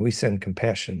 And we send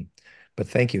compassion. But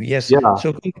thank you. Yes. Yeah,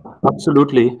 so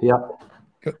absolutely. Yeah.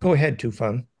 Go ahead,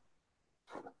 Tufan.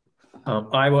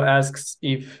 Ivo asks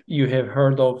if you have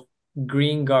heard of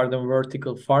green garden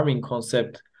vertical farming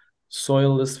concept,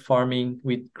 soilless farming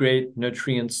with great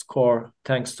nutrient score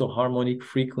thanks to harmonic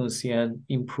frequency and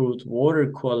improved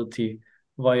water quality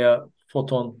via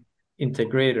photon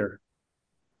integrator.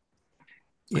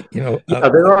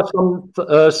 There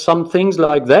are some things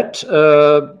like that.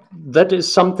 That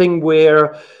is something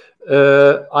where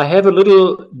I have a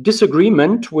little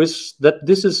disagreement with that.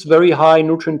 This is very high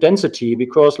nutrient density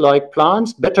because, like,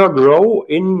 plants better grow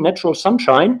in natural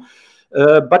sunshine.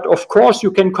 But of course,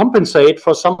 you can compensate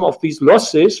for some of these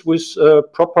losses with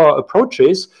proper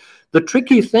approaches. The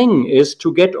tricky thing is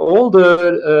to get all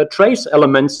the trace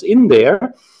elements in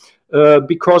there.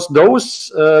 Because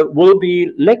those will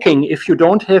be lacking if you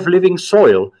don't have living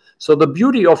soil. So the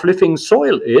beauty of living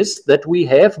soil is that we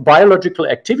have biological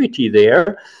activity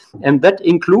there, and that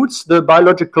includes the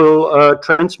biological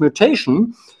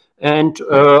transmutation. And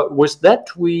with that,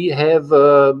 we have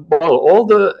all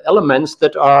the elements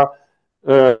that are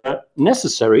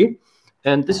necessary.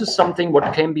 And this is something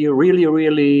what can be really,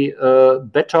 really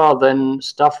better than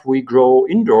stuff we grow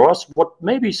indoors, what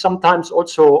maybe sometimes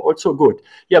also good.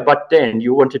 Yeah, but Dan,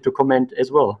 you wanted to comment as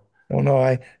well. Oh, no,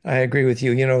 I agree with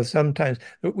you. Sometimes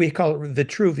we call it the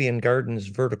Vitruvian gardens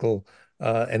vertical,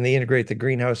 and they integrate the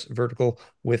greenhouse vertical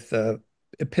with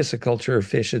pisciculture,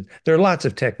 fish. There are lots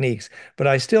of techniques, but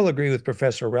I still agree with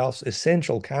Professor Ralph's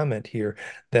essential comment here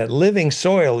that living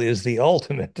soil is the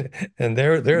ultimate, and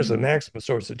there's a maximum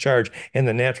source of charge in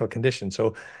the natural condition.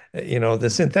 So, the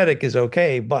synthetic is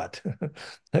okay, but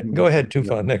go ahead,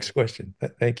 Tufan. Next question.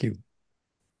 Thank you.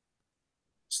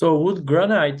 So would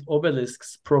granite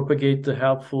obelisks propagate the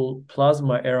helpful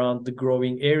plasma around the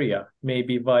growing area,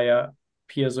 maybe via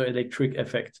piezoelectric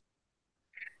effect?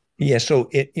 Yeah, so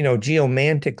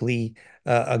geomantically,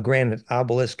 a granite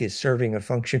obelisk is serving a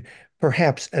function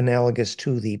perhaps analogous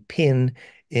to the pin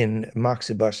in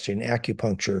moxibustion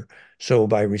acupuncture. So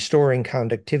by restoring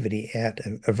conductivity at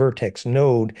a vertex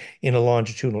node in a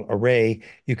longitudinal array,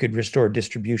 you could restore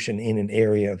distribution in an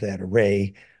area of that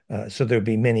array. So there'd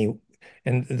be many,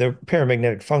 and the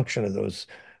paramagnetic function of those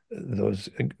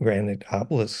granite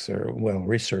obelisks are well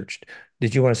researched.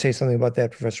 Did you want to say something about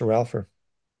that, Professor Ralfer?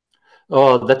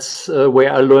 Oh, that's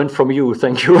where I learned from you.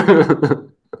 Thank you.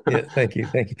 Yeah, thank you.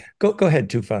 Go ahead,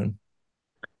 Tufan.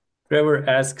 Trevor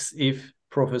asks if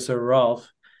Professor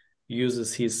Ralf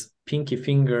uses his pinky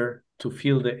finger to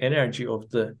feel the energy of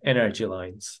the energy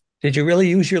lines. Did you really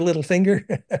use your little finger?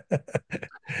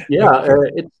 Yeah,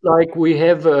 it's like we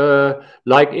have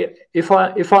like if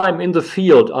I'm in the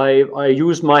field, I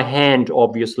use my hand,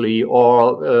 obviously,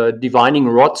 or divining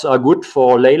rods are good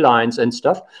for ley lines and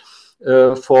stuff.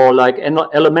 For like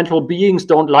elemental beings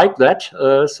don't like that,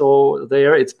 so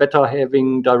there it's better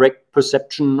having direct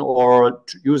perception or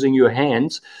using your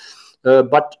hands.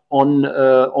 But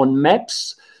on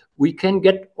maps we can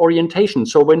get orientation.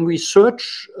 So when we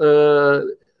search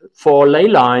for ley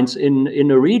lines in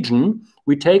a region,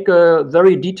 we take a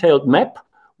very detailed map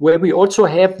where we also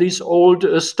have these old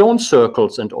stone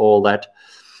circles and all that.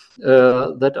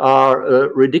 That are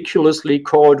ridiculously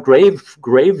called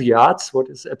graveyards, what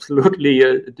is absolutely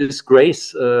a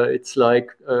disgrace. It's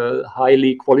like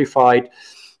highly qualified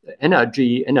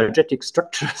energetic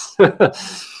structures.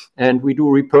 And we do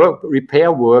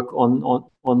repair work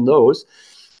on those.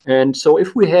 And so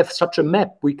if we have such a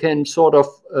map, we can sort of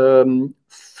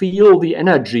feel the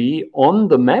energy on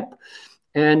the map.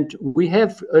 and we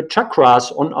have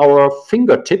chakras on our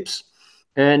fingertips.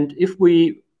 And if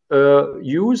we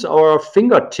use our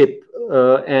fingertip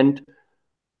and,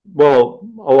 well,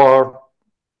 our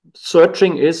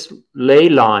searching is ley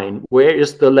line. Where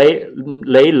is the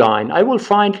ley line? I will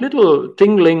find little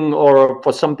tingling, or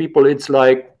for some people it's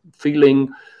like feeling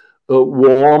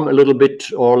warm a little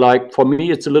bit, or like for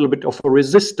me it's a little bit of a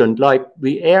resistant, like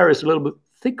the air is a little bit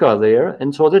thicker there,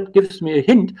 and so that gives me a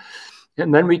hint.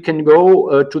 And then we can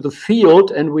go to the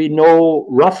field and we know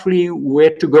roughly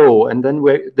where to go, and then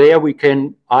there we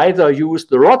can either use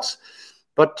the rods,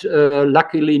 but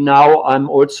luckily now I'm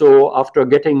also, after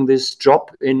getting this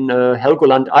job in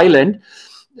Helgoland Island,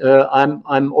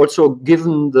 I'm also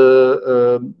given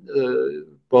the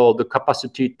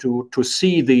capacity to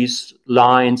see these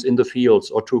lines in the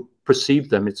fields, or to perceive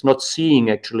them. It's not seeing,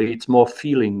 actually, it's more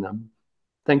feeling them.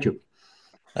 Thank you.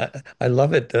 I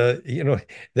love it. You know,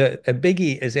 a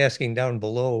Biggie is asking down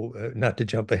below, not to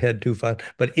jump ahead too far,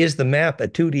 but is the map a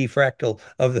 2D fractal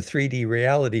of the 3D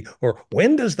reality, or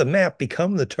when does the map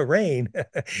become the terrain?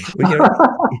 You know,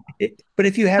 but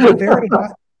if you have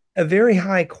a very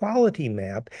high quality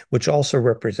map, which also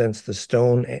represents the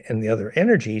stone and the other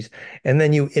energies, and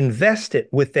then you invest it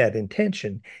with that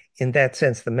intention, in that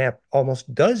sense, the map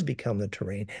almost does become the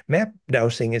terrain. Map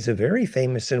dowsing is a very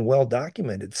famous and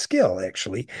well-documented skill,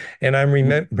 actually. And I'm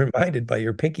reminded by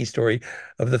your Pinky story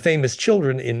of the famous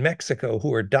children in Mexico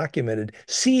who are documented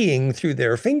seeing through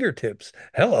their fingertips.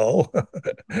 Hello.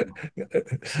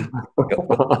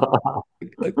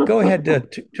 Go ahead,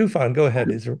 Tufan, go ahead.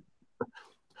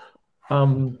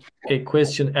 A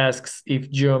question asks if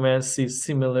geomancy is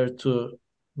similar to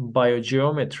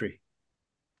biogeometry.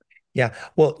 Yeah,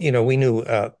 well, you know, we knew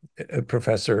a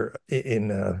professor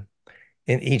in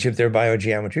Egypt, their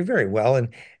biogeometry very well, and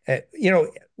you know,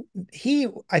 he,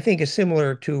 I think, is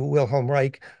similar to Wilhelm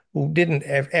Reich, who didn't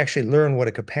actually learn what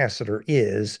a capacitor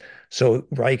is. So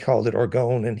Reich called it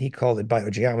orgone, and he called it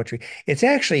biogeometry. It's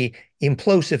actually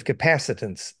implosive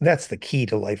capacitance. That's the key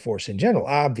to life force in general,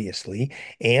 obviously,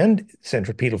 and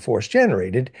centripetal force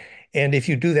generated. And if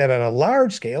you do that on a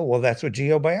large scale, well, that's what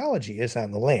geobiology is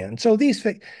on the land. So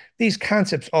these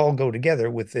concepts all go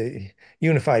together with the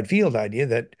unified field idea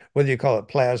that whether you call it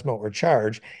plasma or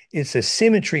charge, it's a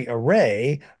symmetry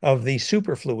array of the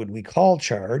superfluid we call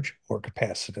charge or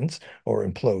capacitance or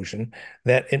implosion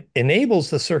that enables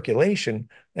the circulation,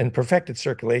 and perfected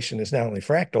circulation is not only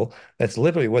fractal, that's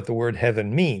literally what the word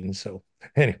heaven means. So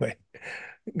anyway,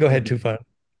 go ahead, Tufan.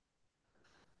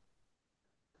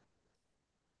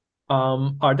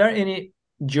 Are there any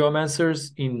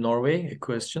geomancers in Norway? A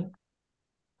question.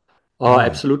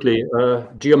 Absolutely.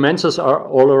 Geomancers are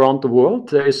all around the world.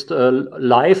 There is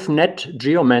LiveNet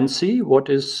Geomancy, what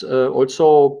is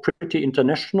also pretty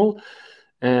international.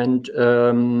 And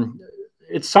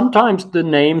it's sometimes the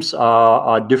names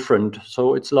are different.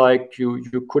 So it's like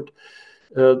you could,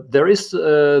 there is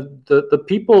the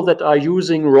people that are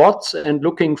using rods and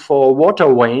looking for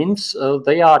water veins,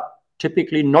 they are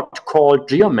typically not called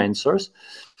geomancers.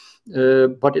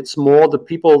 But it's more the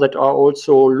people that are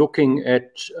also looking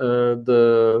at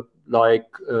the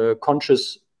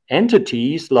conscious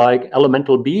entities, like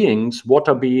elemental beings,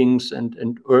 water beings,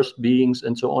 and earth beings,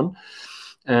 and so on.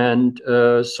 And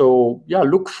so, yeah,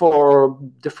 look for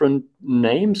different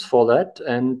names for that,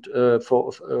 and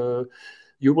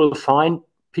you will find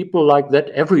people like that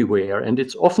everywhere. And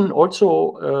it's often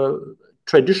also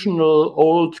traditional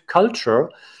old culture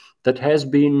that has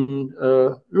been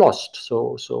lost.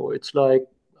 So it's like,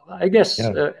 I guess,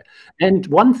 Yeah. And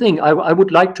one thing I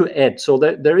would like to add, so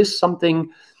that there is something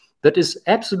that is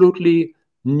absolutely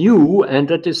new and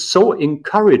that is so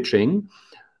encouraging,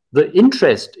 the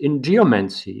interest in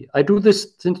geomancy. I do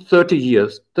this since 30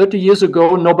 years. 30 years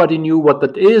ago, nobody knew what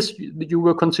that is. You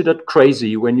were considered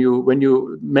crazy when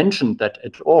you mentioned that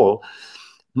at all.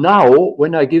 Now,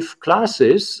 when I give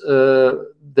classes,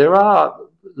 there are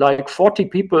like 40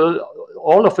 people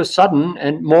all of a sudden,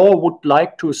 and more would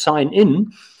like to sign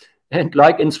in. And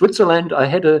like in Switzerland, I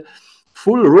had a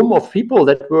full room of people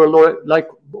that were like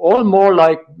all more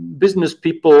like business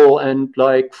people and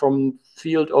like from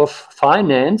field of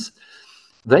finance.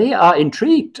 They are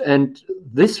intrigued, and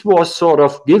this was sort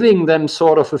of giving them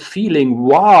sort of a feeling,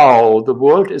 wow, the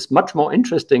world is much more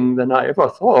interesting than I ever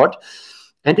thought.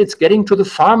 And it's getting to the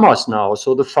farmers now.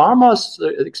 So the farmers'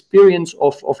 experience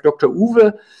of Dr.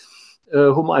 Uwe,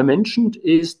 whom I mentioned,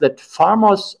 is that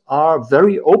farmers are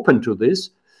very open to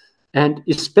this, and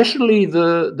especially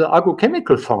the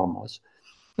agrochemical farmers.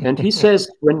 And he says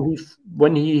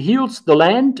when he heals the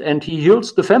land and he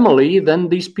heals the family, then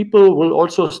these people will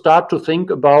also start to think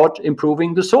about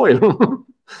improving the soil.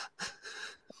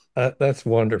 That's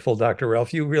wonderful, Dr.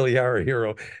 Ralph. You really are a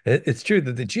hero. It's true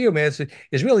that the geomancy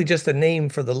is really just a name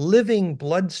for the living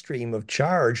bloodstream of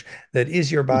charge that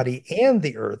is your body and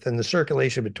the earth, and the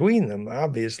circulation between them,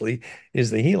 obviously,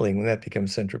 is the healing. And that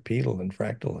becomes centripetal and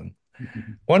fractal and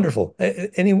wonderful.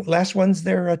 Any last ones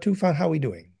there, Tufan? How are we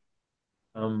doing?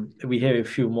 We have a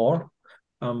few more.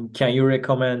 Can you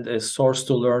recommend a source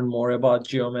to learn more about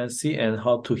geomancy and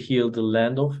how to heal the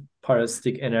land of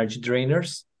parasitic energy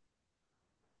drainers?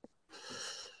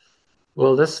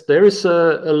 Well, there is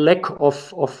a lack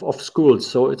of schools.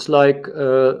 So it's like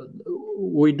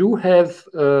we do have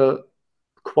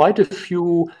quite a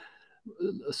few,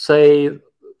 say,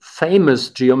 famous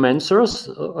geomancers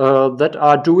that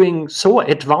are doing so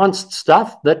advanced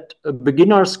stuff that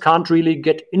beginners can't really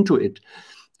get into it.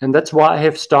 And that's why I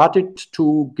have started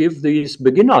to give these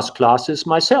beginners classes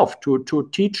myself to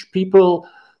teach people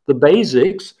the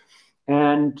basics.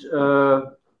 And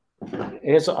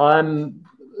as I'm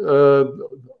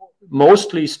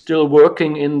mostly still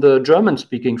working in the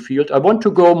German-speaking field, I want to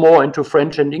go more into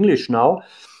French and English now.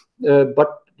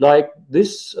 But like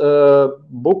this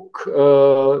book,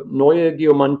 Neue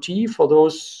Geomantie, for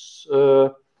those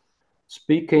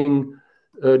speaking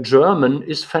German,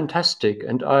 is fantastic.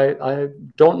 And I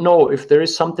don't know if there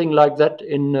is something like that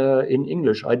in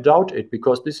English. I doubt it,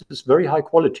 because this is very high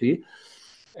quality.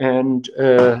 And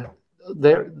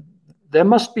there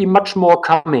must be much more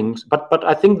coming. But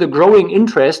I think the growing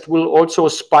interest will also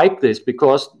spike this,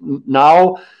 because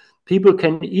now people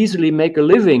can easily make a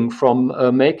living from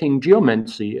making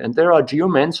geomancy. And there are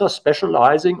geomancers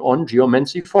specializing on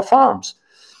geomancy for farms.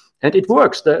 And it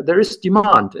works. There is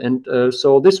demand. And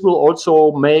so this will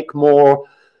also make more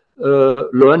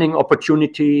learning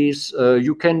opportunities.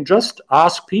 You can just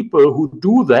ask people who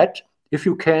do that if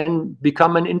you can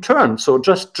become an intern. So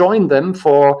just join them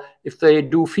for if they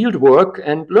do field work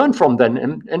and learn from them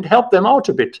and help them out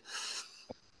a bit.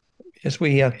 Yes,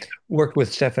 we worked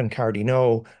with Stefan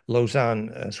Cardinot,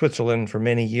 Lausanne, Switzerland, for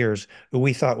many years, who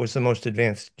we thought was the most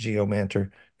advanced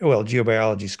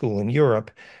geobiology school in Europe.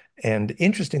 And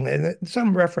interestingly,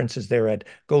 some references there at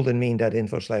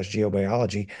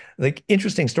goldenmean.info/geobiology. The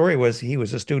interesting story was he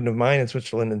was a student of mine in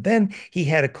Switzerland, and then he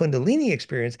had a Kundalini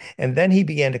experience, and then he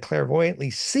began to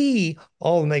clairvoyantly see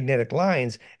all the magnetic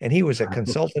lines, and he was a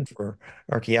consultant for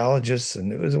archaeologists,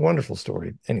 and it was a wonderful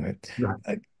story. Anyway,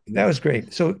 that was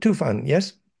great. So, Tufan,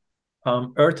 yes?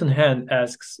 Earth in Hand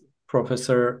asks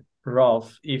Professor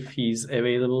Ralph if he's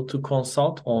available to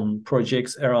consult on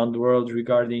projects around the world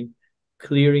regarding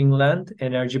clearing land,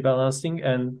 energy balancing,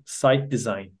 and site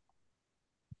design.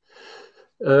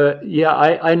 Yeah,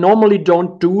 I normally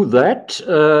don't do that.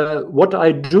 What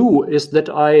I do is that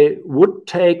I would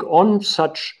take on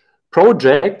such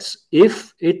projects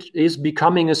if it is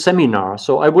becoming a seminar.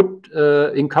 So I would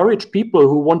encourage people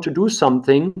who want to do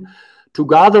something to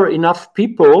gather enough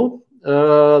people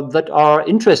that are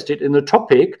interested in the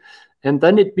topic, and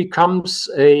then it becomes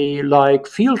a like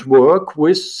field work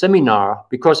with seminar,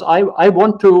 because I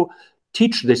want to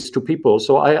teach this to people.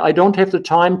 So I don't have the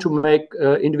time to make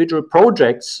individual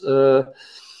projects,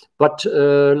 but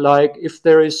like if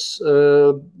there is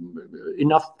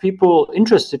enough people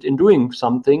interested in doing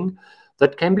something,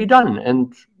 that can be done.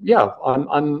 And yeah,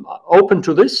 I'm open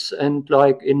to this, and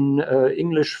like in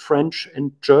English, French,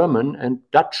 and German, and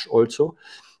Dutch also.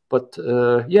 But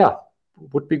yeah,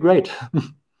 would be great.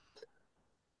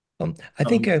 I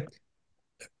think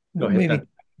maybe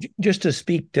just to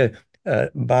speak to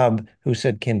Bob, who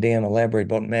said, can Dan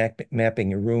elaborate about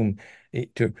mapping your room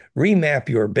to remap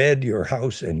your bed, your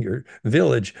house, and your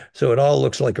village so it all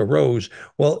looks like a rose?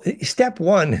 Well, step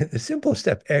one, the simplest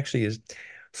step actually, is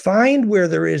find where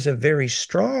there is a very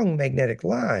strong magnetic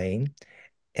line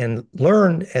and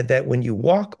learn that when you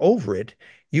walk over it,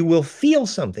 you will feel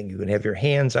something. You can have your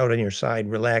hands out on your side,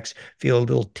 relax, feel a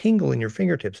little tingle in your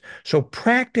fingertips. So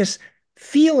practice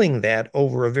feeling that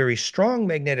over a very strong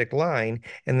magnetic line,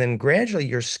 and then gradually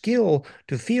your skill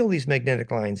to feel these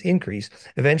magnetic lines increase.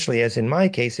 Eventually, as in my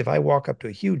case, if I walk up to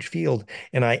a huge field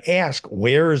and I ask,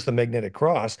 where's the magnetic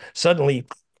cross? Suddenly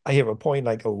I have a point,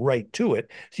 I go right to it.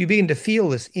 So you begin to feel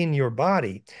this in your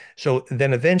body. So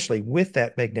then eventually with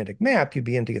that magnetic map, you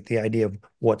begin to get the idea of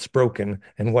what's broken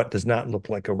and what does not look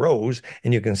like a rose.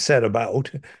 And you can set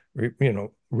about,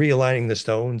 realigning the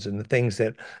stones and the things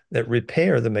that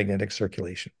repair the magnetic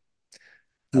circulation.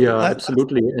 Yeah,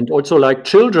 absolutely. And also, like,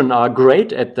 children are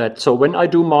great at that. So when I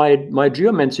do my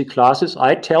geomancy classes,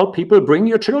 I tell people, bring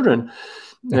your children.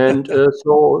 And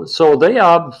so they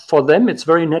are, for them, it's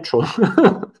very natural.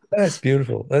 That's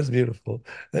beautiful. That's beautiful.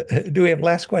 Do we have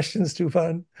last questions,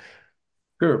 Tufan?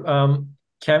 Sure.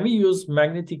 Can we use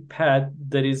magnetic pad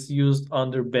that is used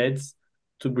under beds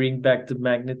to bring back the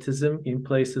magnetism in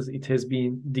places it has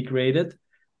been degraded?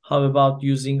 How about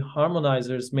using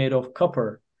harmonizers made of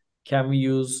copper? Can we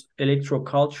use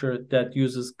electroculture that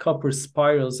uses copper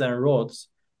spirals and rods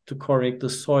to correct the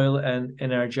soil and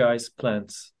energize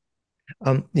plants?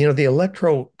 The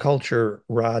electroculture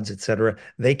rods, et cetera,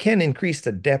 they can increase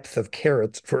the depth of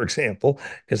carrots, for example,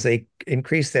 because they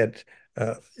increase that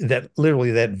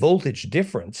literally that voltage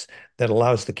difference that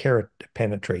allows the carrot to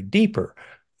penetrate deeper.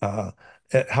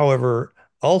 However,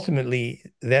 ultimately,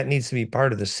 that needs to be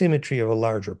part of the symmetry of a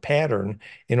larger pattern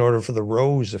in order for the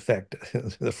rose effect,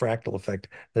 the fractal effect,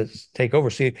 to take over.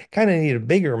 So you kind of need a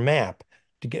bigger map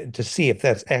to get to see if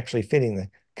that's actually fitting the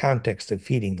context of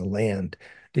feeding the land.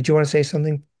 Did you want to say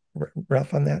something,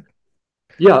 Ralph, on that?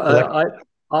 Yeah, Elect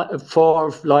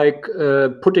for like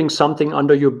putting something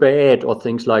under your bed or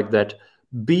things like that,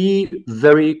 be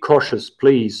very cautious,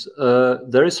 please.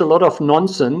 There is a lot of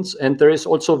nonsense, and there is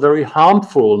also very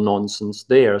harmful nonsense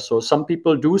there. So some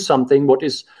people do something what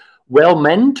is well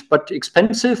meant but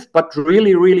expensive, but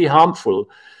really, really harmful.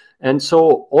 And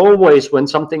so always when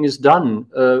something is done,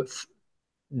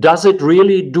 does it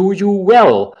really do you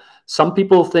well? Some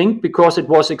people think because it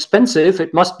was expensive,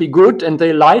 it must be good, and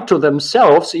they lie to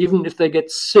themselves even if they get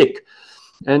sick.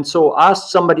 And so ask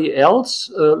somebody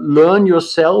else, learn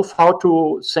yourself how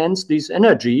to sense these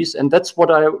energies. And that's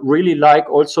what I really like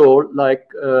also,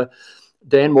 like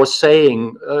Dan was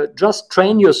saying, just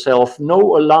train yourself,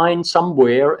 know a line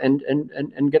somewhere and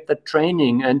get that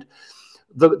training. And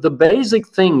the basic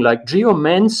thing like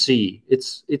geomancy,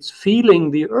 it's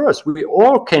feeling the earth. We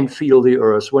all can feel the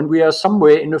earth when we are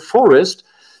somewhere in a forest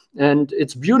and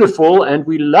it's beautiful and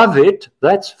we love it.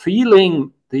 That's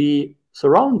feeling the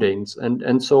surroundings,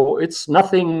 and so it's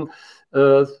nothing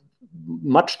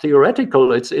much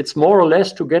theoretical. It's more or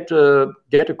less to get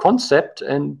a concept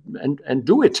and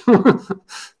do it.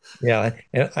 Yeah,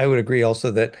 and I would agree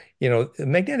also that, a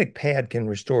magnetic pad can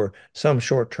restore some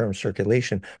short-term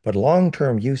circulation, but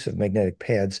long-term use of magnetic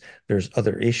pads, there's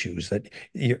other issues that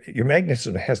your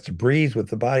magnetism has to breathe with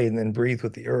the body and then breathe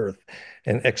with the earth.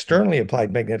 And externally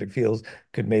applied magnetic fields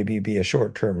could maybe be a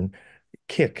short-term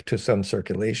kick to some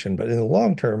circulation, but in the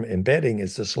long term, embedding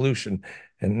is the solution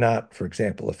and not, for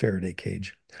example, a Faraday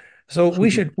cage. So we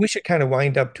should kind of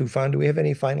wind up, Tufan. Do we have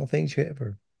any final things you have?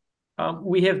 Or?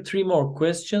 We have three more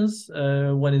questions.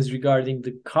 One is regarding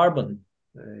the carbon.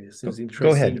 Seems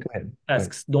Go ahead. interesting. Go ahead.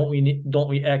 Asks, don't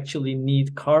we actually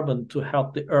need carbon to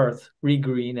help the earth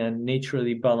regreen and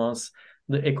naturally balance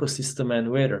the ecosystem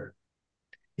and weather?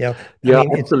 Yeah, I Yeah,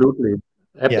 mean absolutely.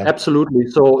 yeah, Absolutely.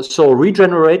 So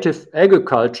regenerative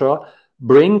agriculture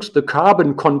brings the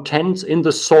carbon contents in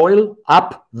the soil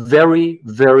up very,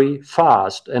 very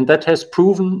fast. And that has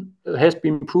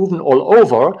been proven all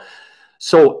over.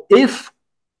 So if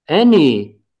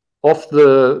any of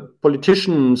the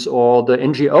politicians or the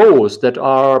NGOs that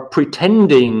are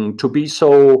pretending to be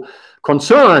so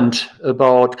concerned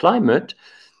about climate,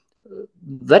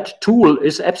 that tool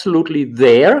is absolutely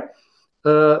there.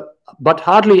 But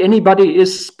hardly anybody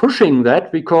is pushing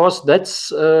that because that's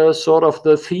sort of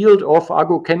the field of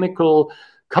agrochemical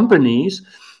companies.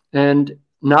 And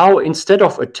now, instead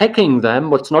of attacking them,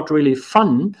 what's not really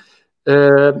fun,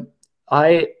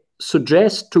 I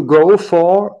suggest to go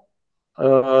for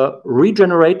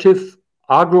regenerative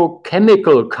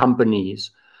agrochemical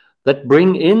companies that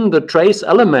bring in the trace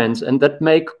elements and that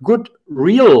make good,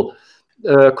 real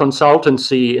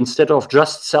consultancy instead of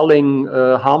just selling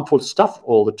harmful stuff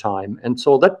all the time. And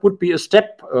so that would be a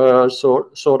step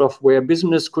sort of where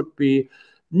business could be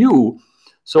new.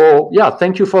 So yeah,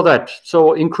 thank you for that.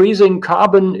 So increasing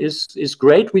carbon is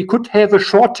great. We could have a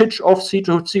shortage of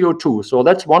CO2. So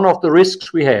that's one of the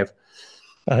risks we have.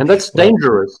 And that's well,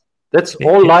 dangerous. That's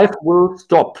all life will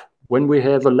stop when we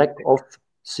have a lack of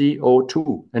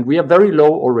CO2. And we are very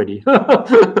low already.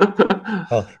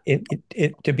 well,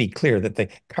 to be clear, that the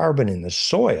carbon in the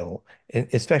soil,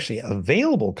 especially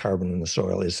available carbon in the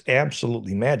soil, is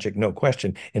absolutely magic, no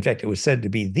question. In fact, it was said to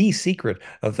be the secret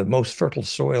of the most fertile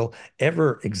soil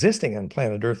ever existing on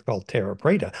planet Earth, called Terra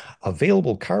Preta,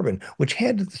 available carbon, which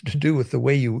had to do with the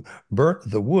way you burnt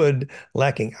the wood,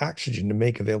 lacking oxygen to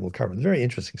make available carbon. Very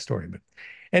interesting story. But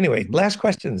anyway, last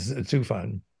questions,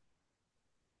 Tufan.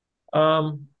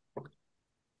 Um,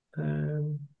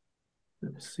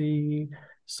 let's see.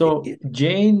 So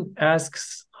Jane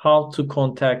asks how to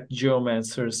contact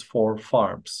geomancers for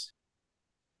farms.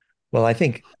 Well, I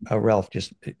think Ralph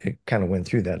just kind of went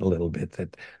through that a little bit,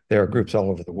 that there are groups all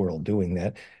over the world doing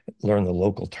that, learn the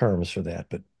local terms for that.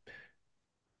 But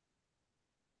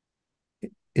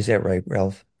is that right,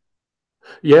 Ralph?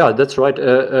 Yeah, that's right.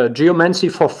 Geomancy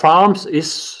for farms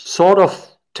is sort of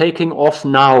taking off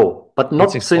now, but It's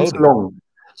not since exploding. long.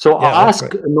 So Yeah, that's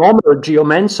ask right. normal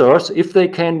geomancers if they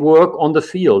can work on the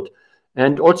field.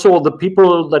 And also the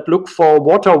people that look for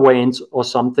water veins or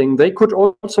something, they could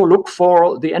also look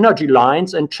for the energy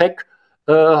lines and check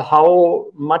how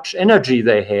much energy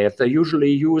they have. They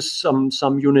usually use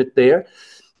some unit there.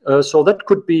 So that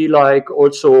could be like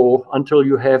also until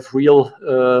you have real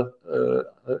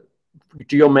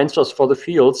geomancers for the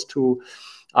fields to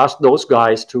ask those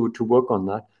guys to work on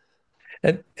that.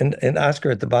 And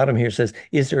Oscar at the bottom here says,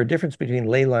 is there a difference between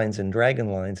ley lines and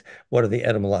dragon lines? What are the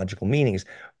etymological meanings?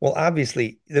 Well,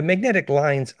 obviously, the magnetic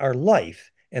lines are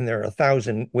life, and there are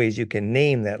 1,000 ways you can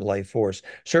name that life force.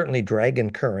 Certainly,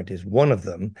 dragon current is one of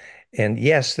them. And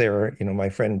yes, there are, my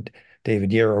friend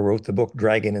David Yarrow wrote the book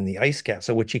Dragon in the Ice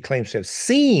Castle, which he claims to have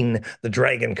seen the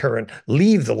dragon current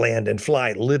leave the land and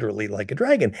fly literally like a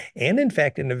dragon. And in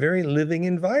fact, in a very living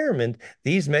environment,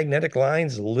 these magnetic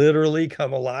lines literally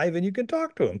come alive and you can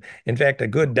talk to them. In fact, a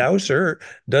good dowser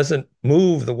doesn't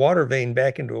move the water vein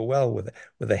back into a well with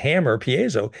a hammer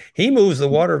piezo. He moves the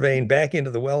water vein back into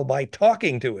the well by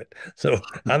talking to it. So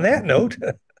on that note,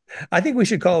 I think we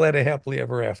should call that a happily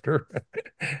ever after.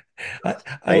 I, All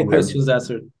I questions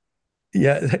answered.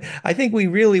 yeah, I think we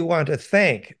really want to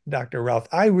thank Dr. Ralf.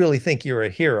 I really think you're a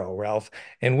hero, Ralf,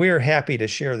 and we're happy to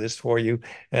share this for you.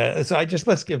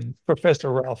 Let's give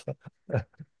Professor Ralf.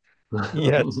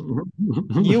 Yes,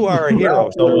 you are a Thank Yeah, hero,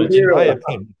 you so sir, much. in my hero.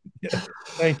 opinion.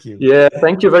 Thank you. Yeah,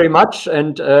 thank you very much,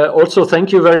 and also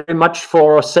thank you very much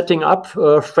for setting up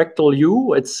Fractal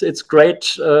U. It's great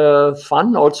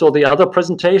fun. Also, the other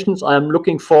presentations, I'm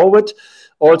looking forward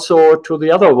also to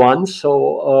the other ones.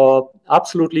 So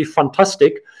absolutely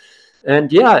fantastic.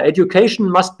 And yeah, education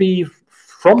must be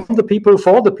from the people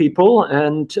for the people.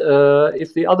 And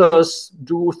if the others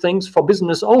do things for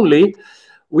business only,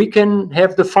 we can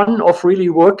have the fun of really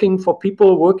working for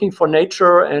people, working for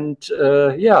nature, and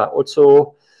yeah,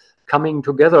 also coming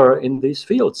together in these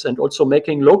fields and also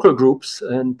making local groups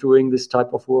and doing this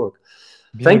type of work.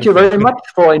 Thank you Beautiful. very much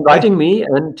for inviting me,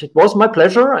 and it was my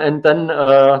pleasure. And then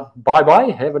bye bye.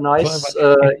 Have a nice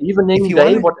Bye-bye. If evening, you want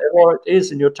day, to, whatever it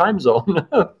is in your time zone.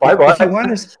 Bye if you bye.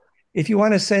 want to, if you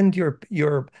want to send your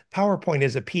PowerPoint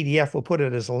as a PDF, we'll put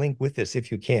it as a link with this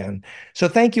if you can. So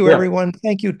thank you, Yeah. everyone.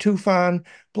 Thank you, Tufan.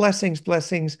 Blessings,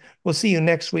 blessings. We'll see you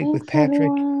next week with Thanks, Patrick.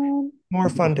 everyone. More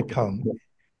fun to come.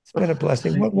 It's been a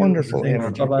blessing. Thank What you. wonderful Thanks.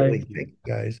 energy, Bye-bye. really. Thank you,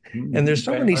 guys. And there's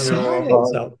so Bye. many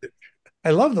smiles Bye. out there. I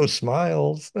love those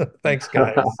smiles. Thanks,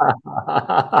 guys.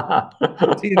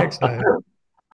 See you next time.